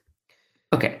 Yeah.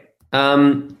 Okay.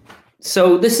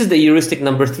 So this is the heuristic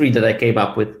number 3 that I came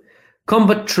up with.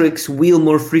 Combat tricks wheel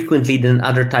more frequently than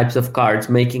other types of cards,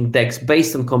 making decks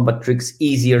based on combat tricks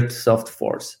easier to soft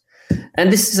force.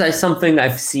 And this is something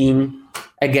I've seen,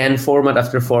 again, format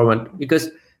after format, because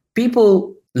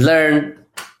people learn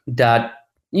that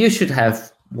you should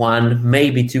have 1,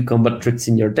 maybe 2 combat tricks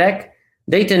in your deck.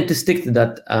 They tend to stick to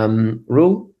that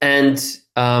rule. And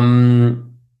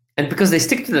because they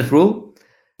stick to that rule,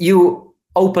 you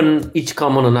open each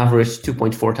common on average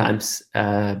 2.4 times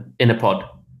in a pod.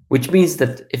 Which means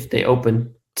that if they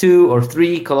open 2 or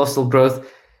 3 Colossal Growth,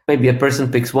 maybe a person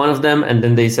picks one of them and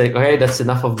then they say, okay, that's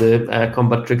enough of the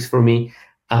combat tricks for me.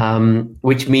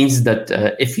 Which means that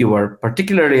if you are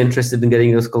particularly interested in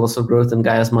getting those Colossal Growth and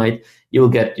Gaia's Might, you'll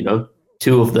get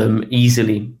 2 of them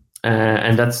easily.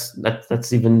 And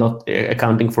that's even not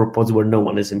accounting for pods where no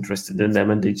one is interested in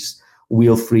them and they just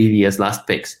wheel freely as last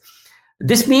picks.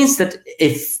 This means that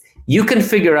if you can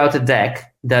figure out a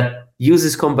deck that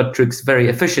uses combat tricks very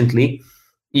efficiently,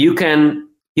 you can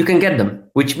get them,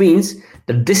 which means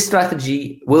that this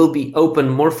strategy will be open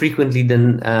more frequently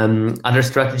than other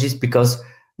strategies, because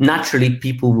naturally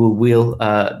people will wheel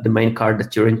the main card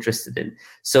that you're interested in.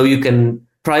 So you can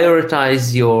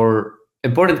prioritize your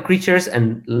important creatures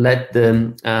and let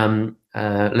them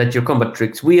let your combat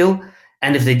tricks wheel.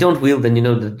 And if they don't wheel, then you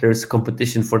know that there's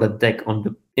competition for that deck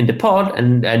in the pod,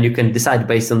 and you can decide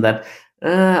based on that.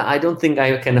 I don't think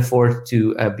I can afford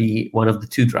to be one of the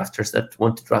 2 drafters that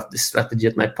want to draft this strategy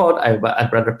at my pod.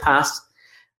 I'd rather pass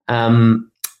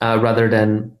rather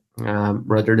than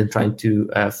trying to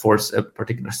force a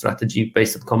particular strategy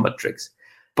based on combat tricks.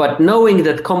 But knowing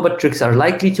that combat tricks are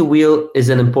likely to wheel is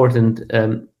an important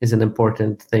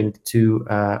thing to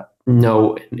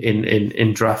know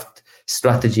in draft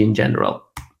strategy in general.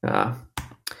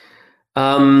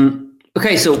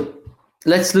 Okay, so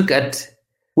let's look at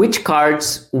which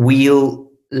cards wheel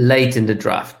late in the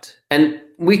draft. And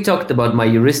we talked about my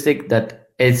heuristic, that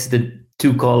it's the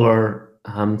 2-color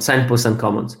Signpost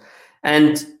Uncommons.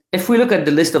 And if we look at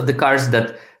the list of the cards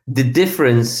that the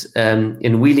difference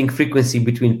in wheeling frequency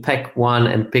between Pack 1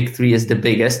 and Pick 3 is the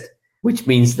biggest, which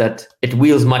means that it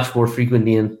wheels much more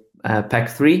frequently in Pack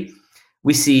 3,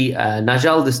 we see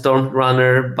Najal the Storm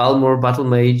Runner, Balmor Battle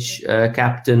Mage,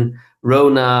 Captain,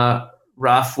 Rona,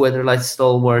 Raf, Weatherlight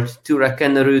Stalwart, Tura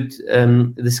Kennerud,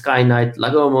 the Sky Knight,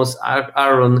 Lagomos,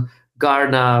 Aaron,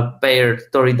 Garna, Bayard,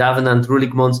 Tori Davenant,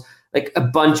 Rulik Mons, like a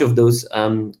bunch of those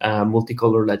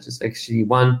multicolor legends. Actually,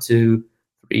 1, 2,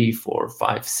 3, 4,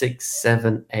 5, 6,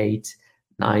 7, 8,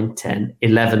 9, 10,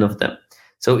 11 of them.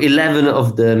 So 11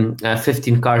 of the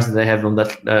 15 cards that I have on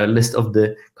that list of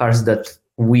the cards that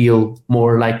wheel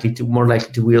more likely to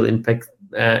wheel in pack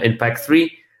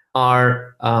 3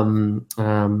 are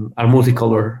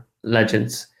multicolor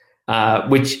legends,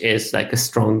 which is like a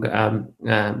strong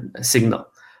signal.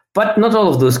 But not all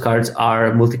of those cards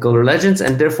are multicolor legends,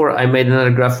 and therefore I made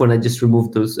another graph when I just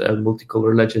removed those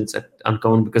multicolor legends at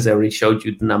uncommon, because I already showed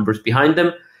you the numbers behind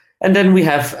them. And then we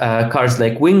have cards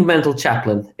like Winged Mantle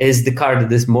Chaplain is the card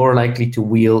that is more likely to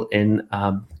wheel in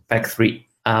pack 3.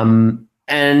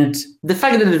 And the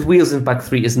fact that it wheels in pack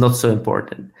 3 is not so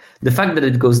important. The fact that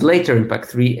it goes later in pack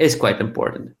 3 is quite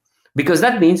important, because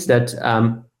that means that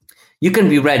you can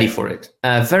be ready for it.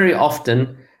 Very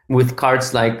often with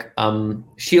cards like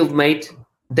Shieldmate,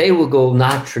 they will go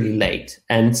naturally late.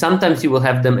 And sometimes you will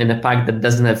have them in a pack that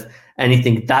doesn't have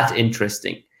anything that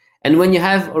interesting. And when you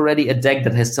have already a deck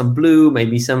that has some blue,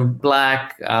 maybe some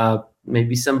black,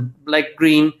 maybe some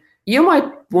black-green, you might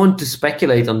want to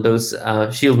speculate on those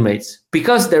Shieldmates,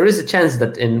 because there is a chance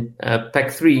that in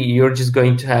pack 3, you're just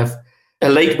going to have a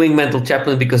late Winged Mantle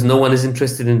Chaplain because no one is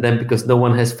interested in them, because no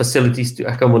one has facilities to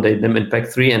accommodate them in pack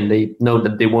 3, and they know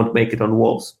that they won't make it on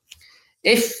walls.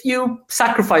 if you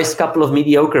sacrifice a couple of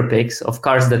mediocre picks of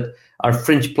cards that are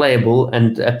fringe playable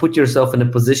and put yourself in a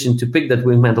position to pick that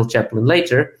Wingmantle Chaplain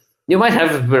later, you might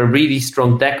have a really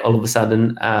strong deck all of a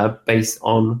sudden based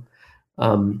on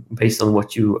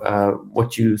what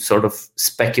you sort of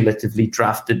speculatively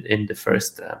drafted in the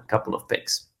first couple of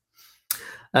picks.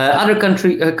 Other cards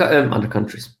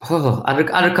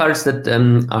that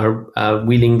are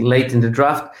wheeling late in the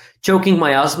draft. Choking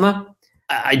Miasma.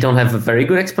 I don't have a very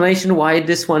good explanation why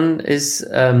this one is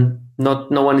no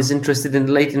one is interested in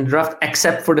late in the draft,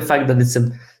 except for the fact that it's a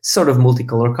sort of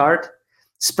multicolor card.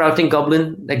 Sprouting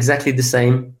Goblin, exactly the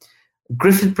same.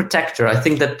 Griffin Protector, I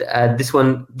think that this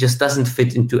one just doesn't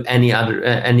fit into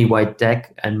any white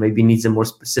deck and maybe needs a more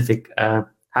specific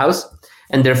house,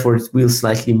 and therefore it wheels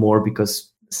slightly more because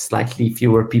slightly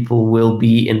fewer people will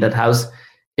be in that house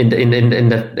in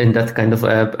that kind of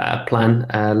plan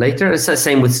later. It's the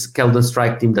same with Keldon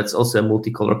Strike Team. That's also a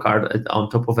multicolor card on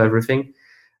top of everything.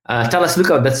 Talas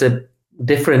Lookout, that's a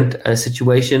different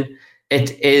situation.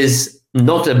 It is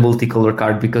not a multicolor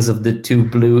card because of the 2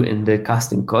 blue in the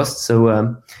casting cost.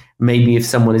 So maybe if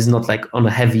someone is not like on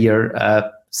a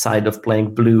heavier side of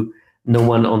playing blue, no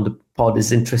one on the pod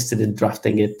is interested in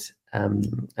drafting it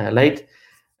late.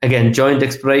 Again, Joint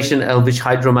Exploration, Elvish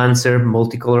Hydromancer,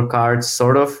 multicolor cards,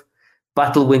 sort of.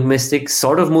 Battlewing Mystic,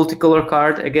 sort of multicolor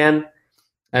card again.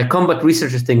 Combat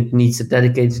Researcher think needs a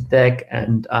dedicated deck,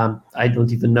 and I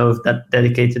don't even know if that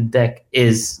dedicated deck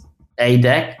is a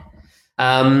deck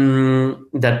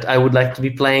that I would like to be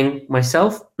playing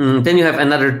myself. Then you have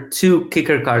another 2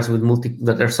 kicker cards with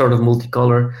that are sort of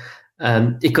multicolor.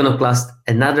 Iconoclast,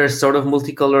 another sort of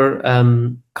multicolor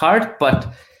card,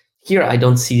 but here I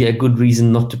don't see a good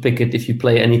reason not to pick it if you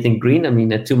play anything green. I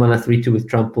mean, a 2-mana 3/2 with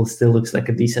Trample still looks like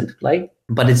a decent play.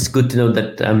 But it's good to know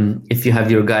that if you have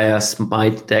your Gaia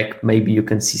Smite deck, maybe you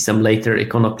can see some later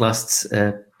Iconoclasts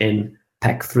in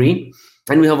pack 3.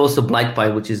 And we have also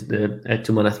Blightpile, which is the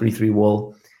 2-mana 3/3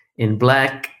 wall in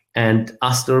black, and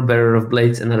Astor, Bearer of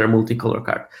Blades, another multicolor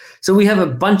card. So we have a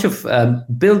bunch of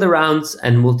build-arounds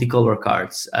and multicolor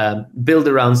cards.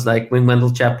 Build-arounds like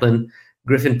Wingmantle Chaplain,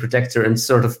 Griffin Protector, and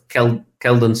sort of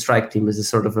Keldon Strike Team is a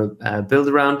sort of a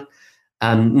build-around.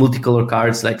 Multicolor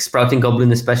cards like Sprouting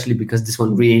Goblin, especially because this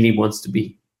one really wants to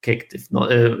be kicked. If not,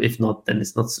 then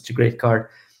it's not such a great card.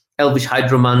 Elvish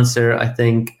Hydromancer, I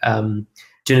think.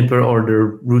 Juniper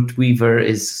Order Root Weaver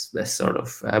is a sort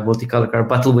of multicolor card.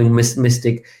 Battlewing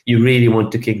Mystic, you really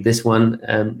want to kick this one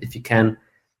if you can.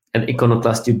 And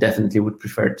Iconoclast, you definitely would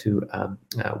prefer to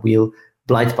wheel.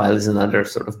 Blightpile is another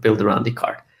sort of build-aroundy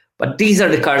card. But these are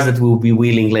the cards that we'll be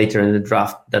wheeling later in the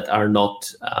draft that are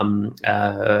not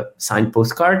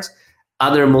signpost cards,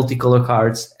 other multicolor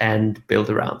cards, and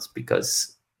build-arounds,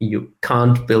 because you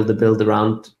can't build a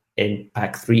build-around in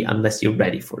pack 3 unless you're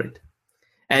ready for it.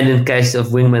 And in case of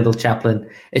Wingmantle Chaplain,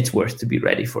 it's worth to be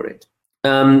ready for it.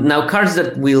 Now, cards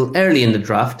that wheel early in the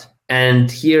draft,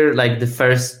 and here, like the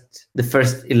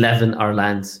first 11 are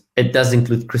lands. It does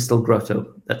include Crystal Grotto,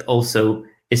 that also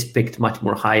is picked much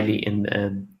more highly in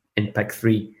pack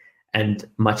 3 and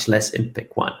much less in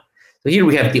pack 1. So here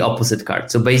we have the opposite card.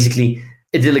 So basically,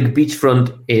 Idyllic Beachfront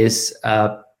is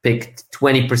picked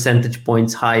 20 percentage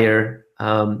points higher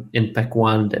in pack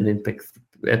 1 than in pack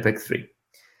 3.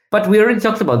 But we already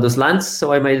talked about those lands,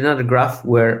 so I made another graph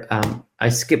where I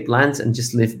skip lands and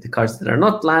just leave the cards that are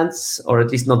not lands, or at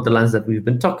least not the lands that we've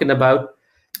been talking about.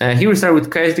 Here we start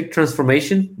with Chaotic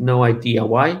Transformation, no idea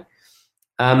why.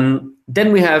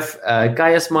 Then we have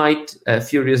Gaia's Might,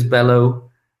 Furious Bellow,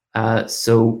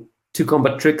 so 2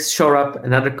 combat tricks, Shore Up,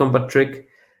 another combat trick,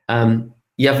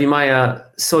 Yavimaya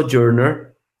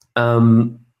Sojourner,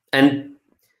 and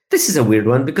this is a weird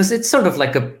one because it's sort of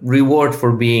like a reward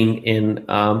for being in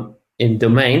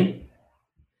Domain,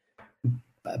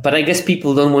 but I guess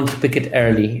people don't want to pick it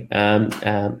early.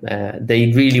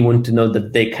 They really want to know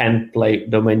that they can play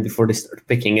Domain before they start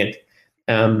picking it.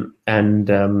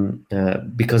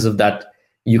 Because of that,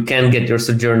 you can get your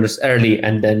Sojourners early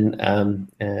and then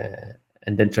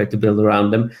try to build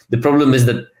around them. The problem is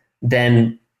that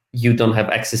then you don't have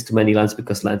access to many lands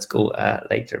because lands go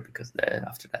later because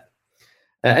after that.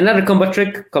 Another combat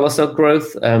trick, Colossal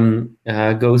Growth,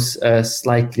 goes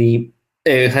slightly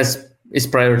is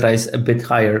prioritized a bit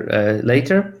higher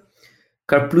later.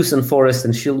 Karplusan Forest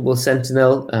and Shield Wall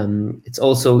Sentinel. It's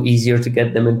also easier to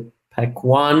get them in pack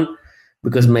 1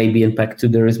 because maybe in pack 2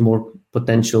 there is more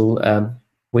potential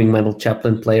Wingmantle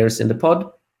Chaplain players in the pod.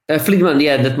 Fleetman,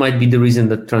 yeah, that might be the reason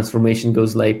that Transformation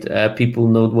goes late. People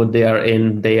know what they are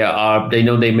in. They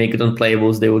know they make it on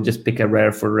playables. They will just pick a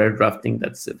rare for rare drafting.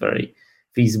 That's a very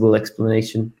feasible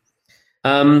explanation.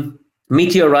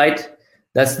 Meteorite,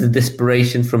 That's the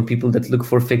desperation from people that look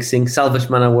for fixing. Salvage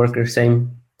Mana Worker,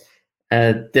 same.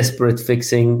 Desperate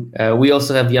fixing. We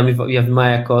also have we have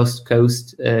Maya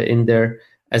Coast in there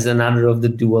as another of the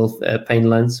dual pain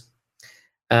lands.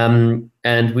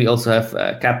 And we also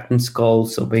have Captain Skull.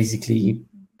 So basically,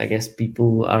 I guess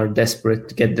people are desperate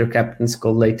to get their Captain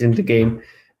Skull late in the game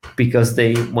because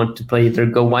they want to play their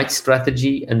go white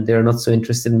strategy and they're not so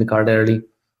interested in the card early.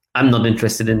 I'm not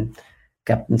interested in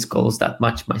Captain Skulls that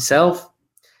much myself.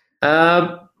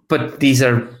 But these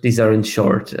are in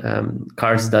short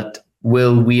cards that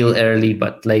will wheel early,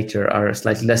 but later are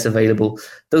slightly less available.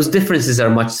 Those differences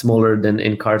are much smaller than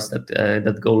in cards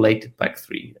that go late at pack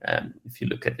 3. If you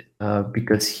look at it,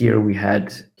 because here we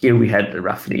had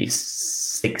roughly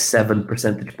 6-7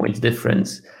 percentage points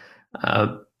difference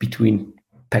between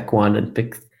pack 1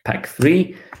 and pack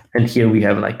 3, and here we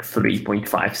have like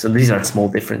 3.5. So these are small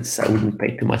differences. I wouldn't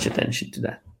pay too much attention to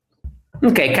that.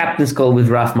 Okay, Captain Skull with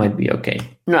Wrath might be okay.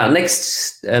 Now,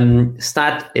 next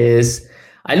stat is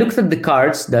I looked at the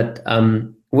cards that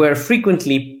were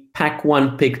frequently pack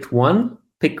 1 picked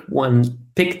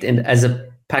in as a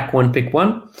pack 1 pick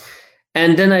 1.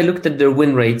 And then I looked at their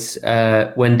win rates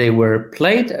when they were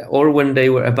played or when they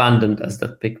were abandoned as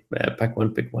that pack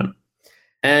 1 pick 1.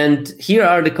 And here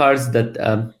are the cards that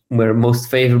were most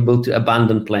favorable to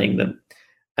abandon playing them.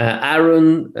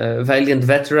 Aaron, Valiant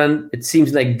Veteran, it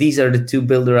seems like these are the two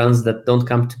build-arounds that don't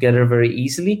come together very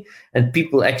easily, and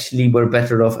people actually were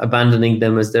better off abandoning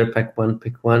them as their pack 1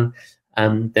 pick 1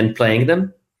 than playing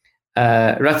them.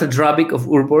 Ratadrabik of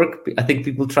Urborg, I think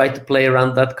people try to play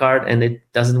around that card and it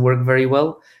doesn't work very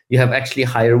well. You have actually a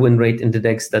higher win rate in the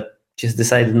decks that just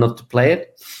decided not to play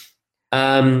it.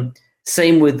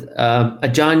 Same with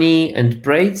Ajani and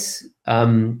Braids.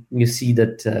 You see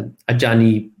that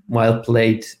Ajani, while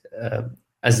played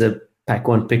as a pack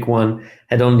 1 pick 1,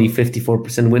 had only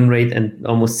 54% win rate and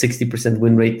almost 60%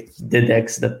 win rate the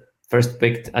decks that first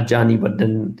picked Ajani but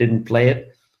then didn't play it.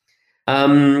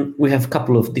 We have a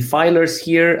couple of Defilers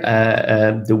here,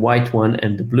 the white one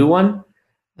and the blue one.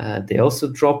 They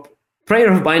also drop Prayer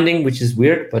of Binding, which is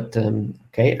weird, but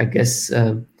okay, I guess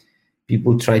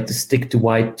people try to stick to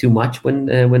white too much when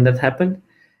that happened.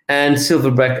 And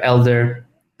Silverback Elder,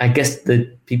 I guess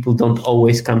that people don't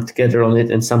always come together on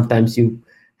it, and sometimes you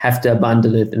have to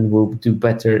abandon it, and will do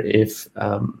better if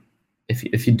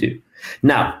you do.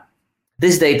 Now,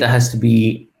 this data has to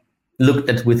be looked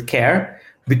at with care,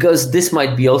 because this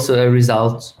might be also a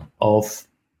result of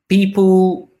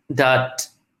people that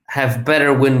have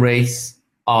better win rates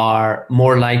are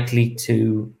more likely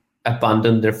to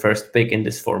abandon their first pick in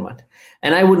this format.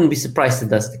 And I wouldn't be surprised if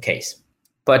that's the case.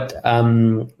 But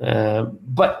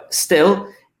still,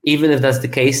 even if that's the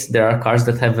case, there are cards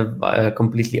that have a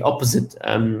completely opposite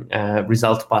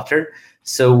result pattern.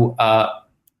 So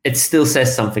it still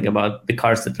says something about the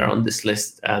cards that are on this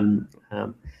list,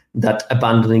 that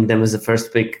abandoning them as a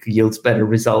first pick yields better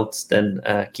results than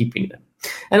keeping them.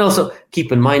 And also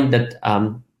keep in mind that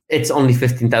it's only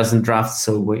 15,000 drafts,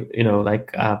 so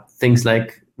things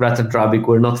like Ratadrabik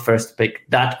were not first pick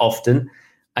that often.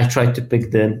 I tried to pick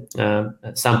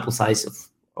the sample size of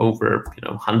over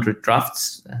 100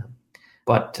 drafts,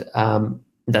 but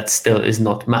that still is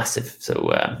not massive.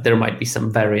 So there might be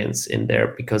some variance in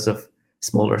there because of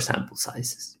smaller sample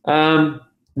sizes.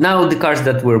 Now the cards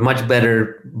that were much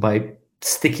better by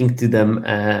sticking to them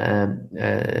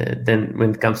than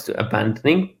when it comes to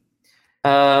abandoning.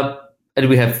 And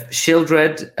we have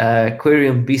Shieldred,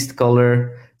 Aquarium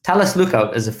Beastcaller, Talus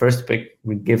Lookout as a first pick,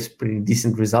 which gives pretty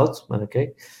decent results, but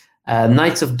okay.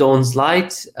 Knights of Dawn's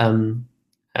Light,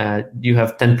 you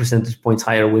have 10 percentage points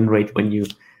higher win rate when you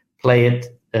play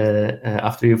it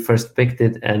after you first picked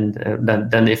it and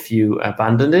than if you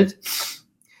abandoned it.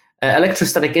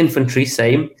 Electrostatic Infantry,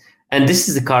 same. And this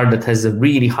is a card that has a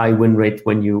really high win rate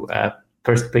when you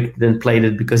first picked it and played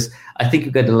it, because I think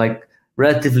you get a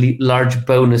relatively large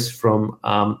bonus from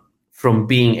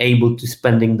being able to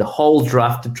spending the whole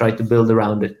draft to try to build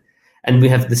around it. And we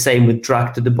have the same with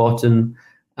Drag to the Bottom,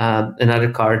 another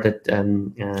card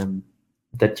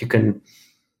that you can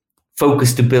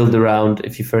focus to build around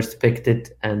if you first picked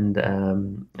it and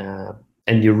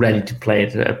you're ready to play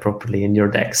it properly in your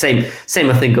deck. Same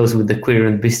I think goes with the Queer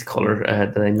and Beastcaller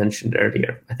that I mentioned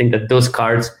earlier. I think that those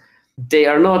cards, they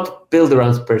are not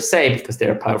build-arounds per se because they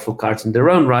are powerful cards in their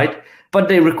own right, but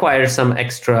they require some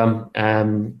extra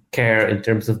care in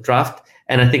terms of draft.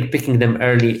 And I think picking them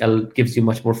early gives you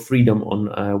much more freedom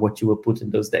on what you will put in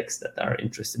those decks that are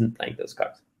interested in playing those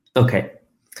cards. Okay.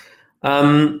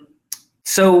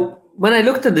 So when I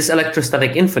looked at this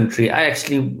Electrostatic Infantry, I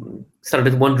actually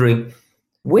started wondering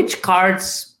which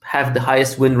cards have the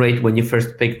highest win rate when you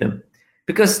first pick them.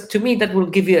 because to me that will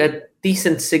give you a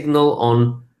decent signal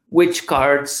on which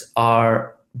cards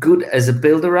are good as a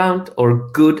build around or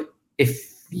good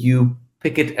if you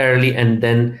pick it early and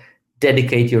then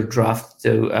dedicate your draft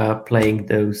to playing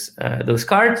those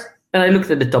cards. And I looked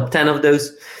at the top 10 of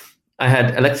those. I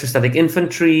had Electrostatic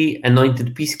Infantry,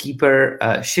 Anointed Peacekeeper,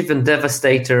 Shivan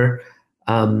Devastator,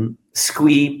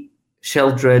 Squee,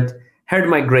 Sheldred, Herd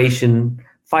Migration,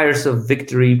 Fires of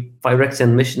Victory,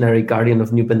 Phyrexian Missionary, Guardian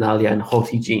of New Benalia, and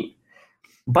Haughty Gene.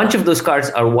 A bunch of those cards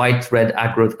are white-red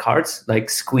aggro cards, like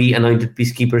Squee, Anointed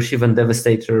Peacekeeper, Shivan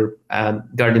Devastator,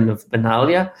 Guardian of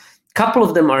Benalia. A couple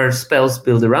of them are spells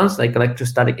build-arounds, like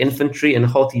Electrostatic Infantry and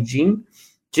Haughty Gene.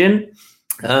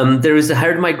 There is a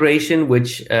Herd Migration,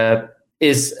 which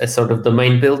is a sort of the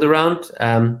main build-around.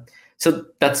 So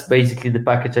that's basically the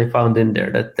package I found in there.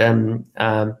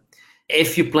 That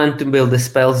if you plan to build a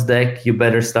spells deck, you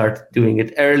better start doing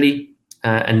it early,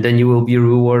 and then you will be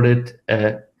rewarded.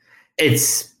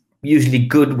 It's usually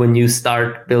good when you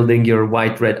start building your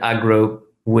white-red aggro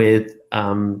with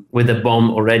a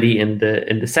bomb already in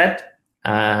the set.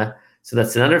 So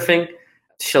that's another thing.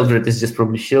 Sheldred is just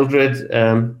probably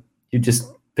Sheldred. You just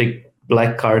pick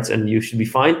black cards and you should be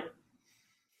fine.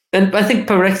 And I think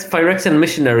Phyrexian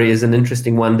Missionary is an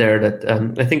interesting one there.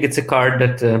 That I think it's a card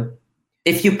that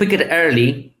if you pick it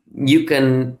early, you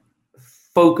can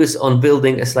focus on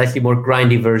building a slightly more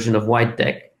grindy version of white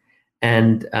deck.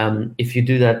 And if you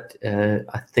do that,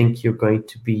 I think you're going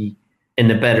to be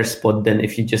in a better spot than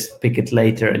if you just pick it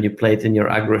later and you play it in your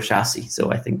aggro chassis.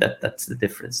 So I think that's the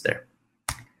difference there.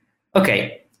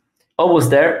 Okay, almost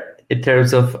there in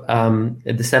terms of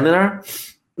the seminar.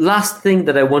 Last thing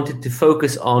that I wanted to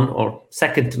focus on, or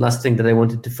second to last thing that I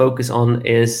wanted to focus on,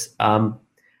 is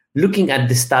looking at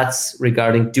the stats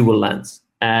regarding dual lands.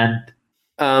 And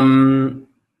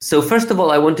so first of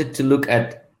all, I wanted to look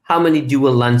at how many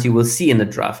dual lands you will see in a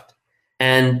draft.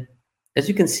 And as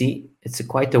you can see, it's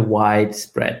quite a wide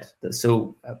spread.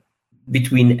 So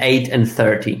between 8 and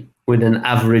 30, with an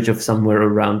average of somewhere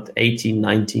around 18,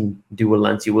 19 dual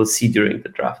lands you will see during the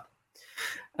draft.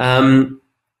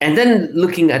 And then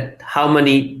looking at how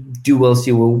many duels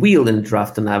you will wheel in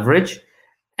draft on average,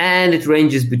 and it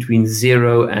ranges between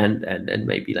 0 and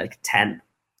maybe like 10.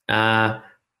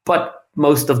 But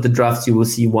most of the drafts you will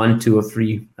see 1, 2, or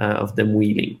 3 of them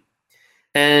wheeling.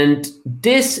 And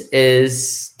this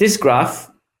graph,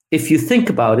 if you think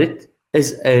about it,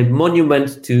 is a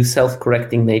monument to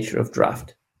self-correcting nature of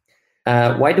draft.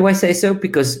 Why do I say so?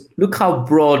 Because look how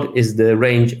broad is the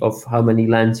range of how many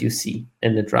lands you see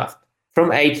in the draft.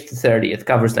 From 8 to 30, it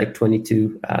covers like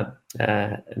 22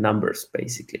 numbers,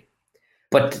 basically.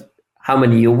 But how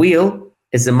many you wheel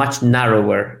is a much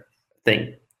narrower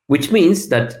thing, which means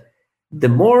that the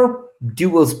more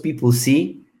duels people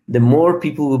see, the more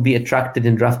people will be attracted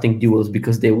in drafting duels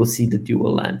because they will see the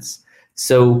dual lands.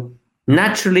 So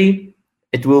naturally,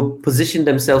 it will position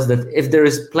themselves that if there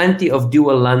is plenty of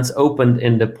dual lands opened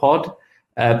in the pod,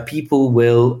 people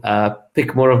will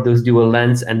pick more of those dual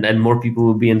lands, and more people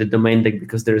will be in the domain deck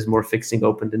because there is more fixing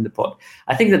opened in the pod.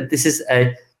 I think that this is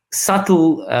a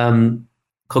subtle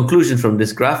conclusion from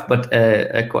this graph, but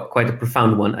quite a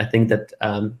profound one. I think that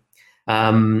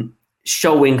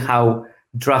showing how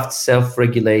drafts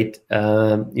self-regulate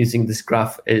using this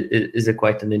graph is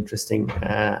quite an interesting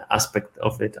aspect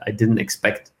of it. I didn't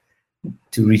expect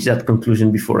to reach that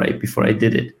conclusion before I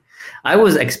did it. I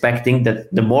was expecting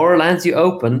that the more lands you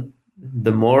open,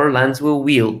 the more lands will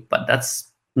wheel, but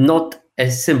that's not a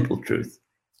simple truth.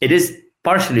 It is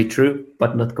partially true,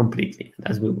 but not completely,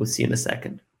 as we will see in a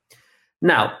second.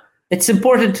 Now, it's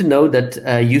important to know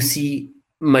that you see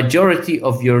majority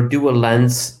of your dual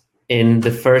lands in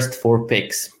the first 4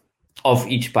 picks of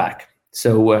each pack.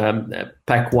 So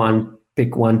pack 1,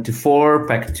 pick 1 to 4,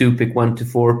 pack 2, pick 1 to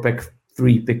 4, pack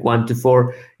 3, pick 1 to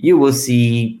 4. You will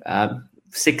see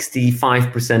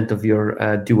 65% of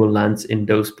your dual lands in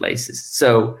those places.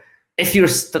 So if you're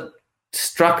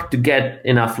struck to get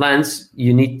enough lands,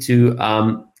 you need to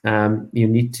oh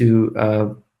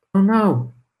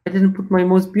no, I didn't put my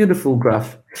most beautiful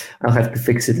graph. I'll have to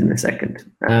fix it in a second.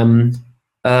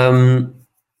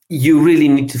 You really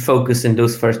need to focus in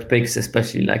those first picks,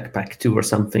 especially like pack 2 or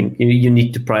something. You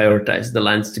need to prioritize the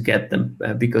lands to get them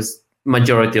because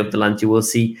majority of the lands you will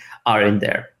see are in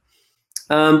there.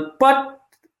 But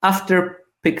after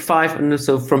pick 5, and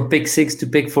so from pick 6 to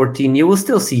pick 14, you will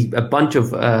still see a bunch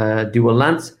of dual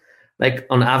lands. Like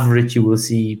on average, you will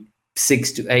see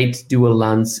 6 to 8 dual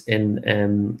lands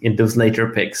in those later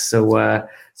picks. So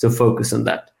focus on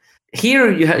that.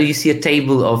 Here you see a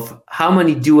table of how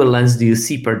many dual lands do you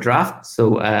see per draft.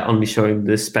 So only showing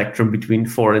the spectrum between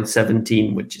 4 and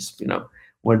 17, which is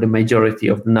where the majority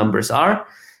of the numbers are,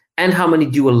 and how many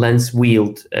dual lands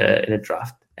wheeled in a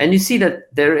draft. And you see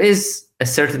that there is a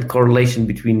certain correlation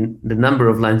between the number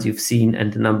of lands you've seen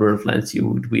and the number of lands you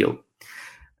would wheel.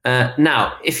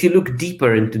 Now, if you look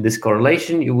deeper into this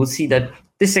correlation, you will see that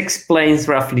this explains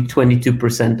roughly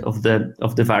 22%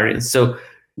 of the variance. So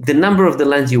the number of the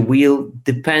lands you wheel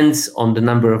depends on the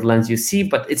number of lands you see,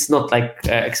 but it's not like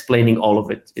explaining all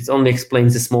of it. It only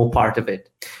explains a small part of it,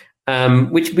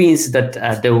 which means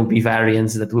that there will be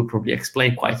variance that will probably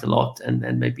explain quite a lot,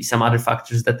 and maybe some other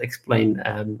factors that explain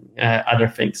other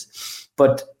things.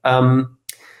 But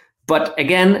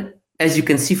again, as you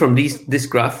can see from this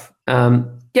graph,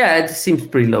 it seems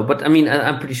pretty low. But I mean,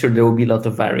 I'm pretty sure there will be a lot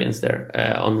of variance there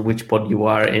on which pod you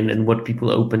are in, and what people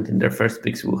opened in their first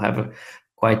picks will have a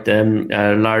quite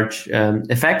large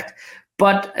effect.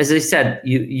 But as I said,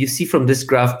 you see from this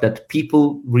graph that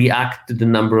people react to the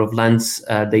number of lands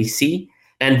they see.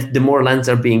 And the more lands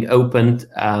are being opened,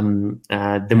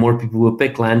 the more people will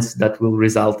pick lands. That will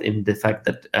result in the fact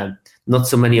that not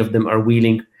so many of them are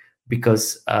wheeling,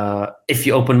 because if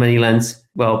you open many lands,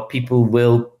 well, people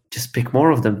will just pick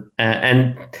more of them.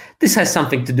 And this has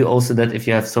something to do also that if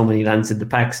you have so many lands in the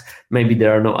packs, maybe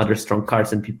there are no other strong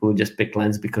cards and people will just pick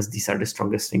lands because these are the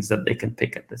strongest things that they can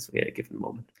pick at this given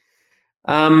moment.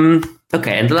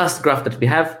 Okay, and the last graph that we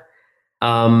have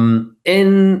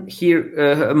in here,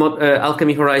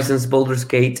 Alchemy Horizons Baldur's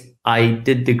Gate, I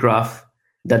did the graph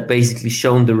that basically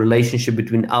shown the relationship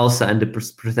between ALSA and the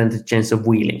percentage chance of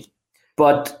wheeling.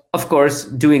 But of course,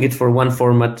 doing it for one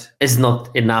format is not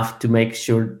enough to make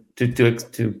sure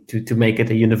to make it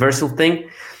a universal thing.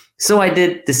 So I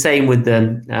did the same with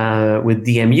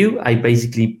DMU. I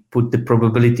basically put the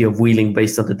probability of wheeling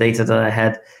based on the data that I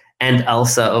had and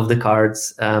ALSA of the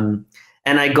cards, and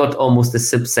I got almost the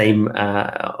same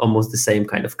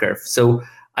kind of curve. So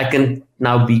I can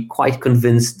now be quite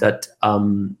convinced that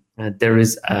there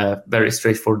is a very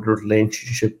straightforward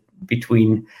relationship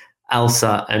between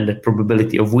ALSA and the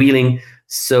probability of wheeling.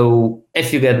 So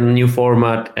if you get a new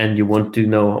format and you want to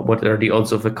know what are the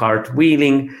odds of a card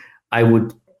wheeling, I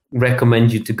would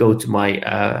recommend you to go to my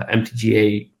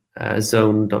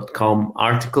mtgazone.com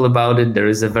article about it. There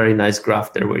is a very nice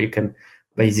graph there where you can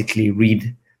basically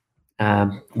read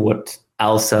what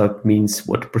ALSA means,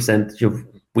 what percentage of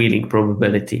wheeling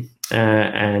probability,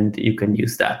 and you can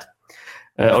use that.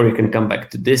 Or you can come back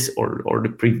to this or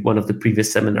one of the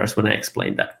previous seminars when I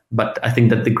explained that. But I think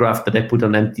that the graph that I put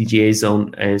on MTGA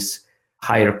Zone is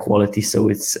higher quality, so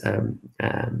it's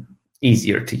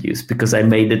easier to use because I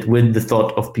made it with the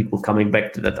thought of people coming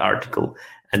back to that article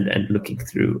and looking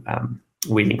through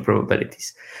wheeling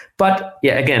probabilities. But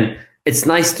yeah, again, it's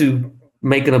nice to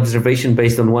make an observation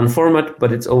based on one format,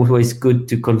 but it's always good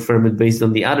to confirm it based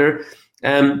on the other.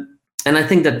 And I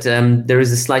think that there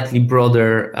is a slightly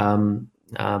broader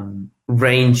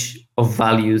range of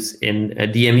values in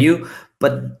DMU,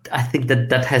 but I think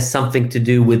that has something to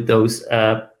do with those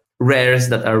rares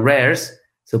that are rares.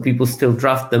 So people still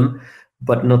draft them,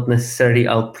 but not necessarily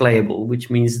outplayable, which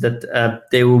means that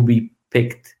they will be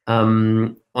picked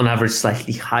on average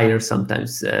slightly higher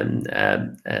sometimes than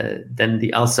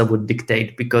the ALSA would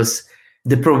dictate, because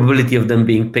the probability of them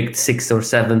being picked 6th or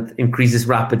 7th increases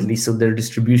rapidly. So their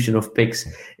distribution of picks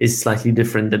is slightly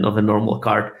different than of a normal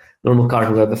card. Normal card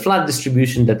will have a flat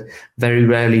distribution that very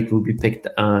rarely it will be picked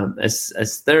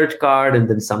as third card, and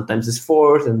then sometimes as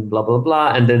fourth, and blah, blah,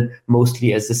 blah, and then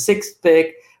mostly as a 6th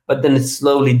pick, but then it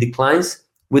slowly declines.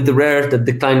 With the rare, the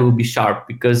decline will be sharp,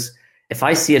 because if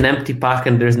I see an empty pack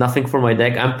and there's nothing for my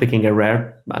deck, I'm picking a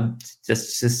rare. I'm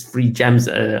just free gems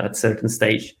at a certain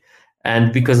stage.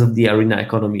 And because of the arena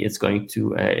economy, it's going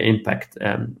to impact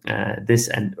this.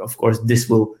 And of course, this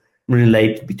will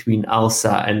relate between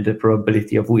ALSA and the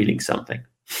probability of wheeling something.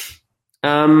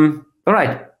 All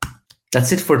right,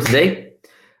 that's it for today.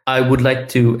 I would like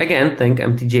to, again, thank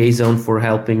MTGA Zone for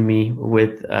helping me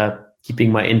with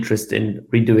keeping my interest in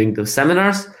redoing those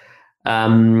seminars.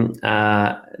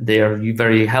 They are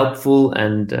very helpful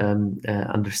and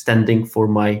understanding for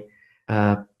my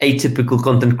atypical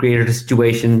content creator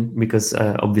situation, because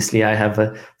obviously I have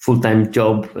a full-time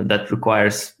job that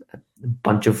requires a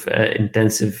bunch of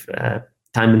intensive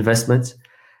time investments.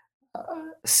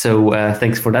 So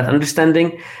thanks for that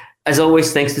understanding. As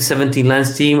always, thanks to 17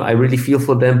 Lands team. I really feel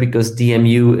for them, because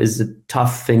DMU is a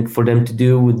tough thing for them to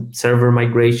do with server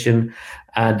migration.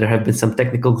 There have been some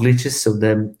technical glitches, so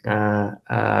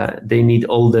they need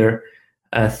all their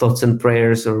thoughts and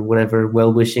prayers or whatever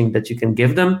well-wishing that you can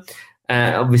give them.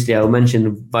 Obviously, I'll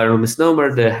mention Viral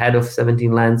Misnomer, the head of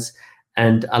 17 Lands,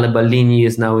 and Ale Ballini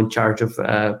is now in charge of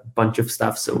a bunch of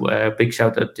stuff. So big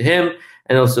shout out to him.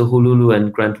 and also Hululu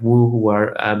and Grant Wu, who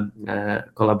are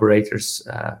collaborators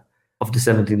of the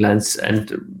 17 Lands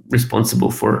and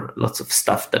responsible for lots of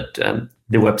stuff that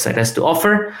the website has to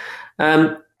offer.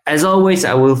 As always,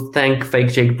 I will thank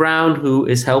Fake Jake Brown, who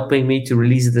is helping me to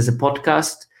release it as a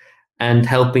podcast and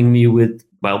helping me with,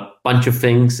 well, bunch of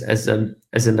things as an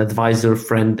advisor,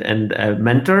 friend, and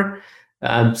mentor.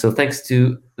 So thanks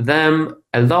to them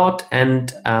a lot.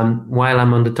 And while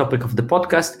I'm on the topic of the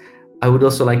podcast, I would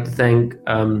also like to thank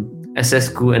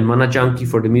SSQ and Mana Junkie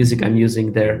for the music I'm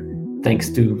using there. Thanks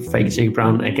to Fake Jake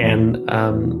Brown again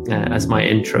as my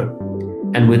intro.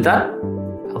 And with that,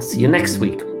 I'll see you next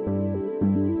week.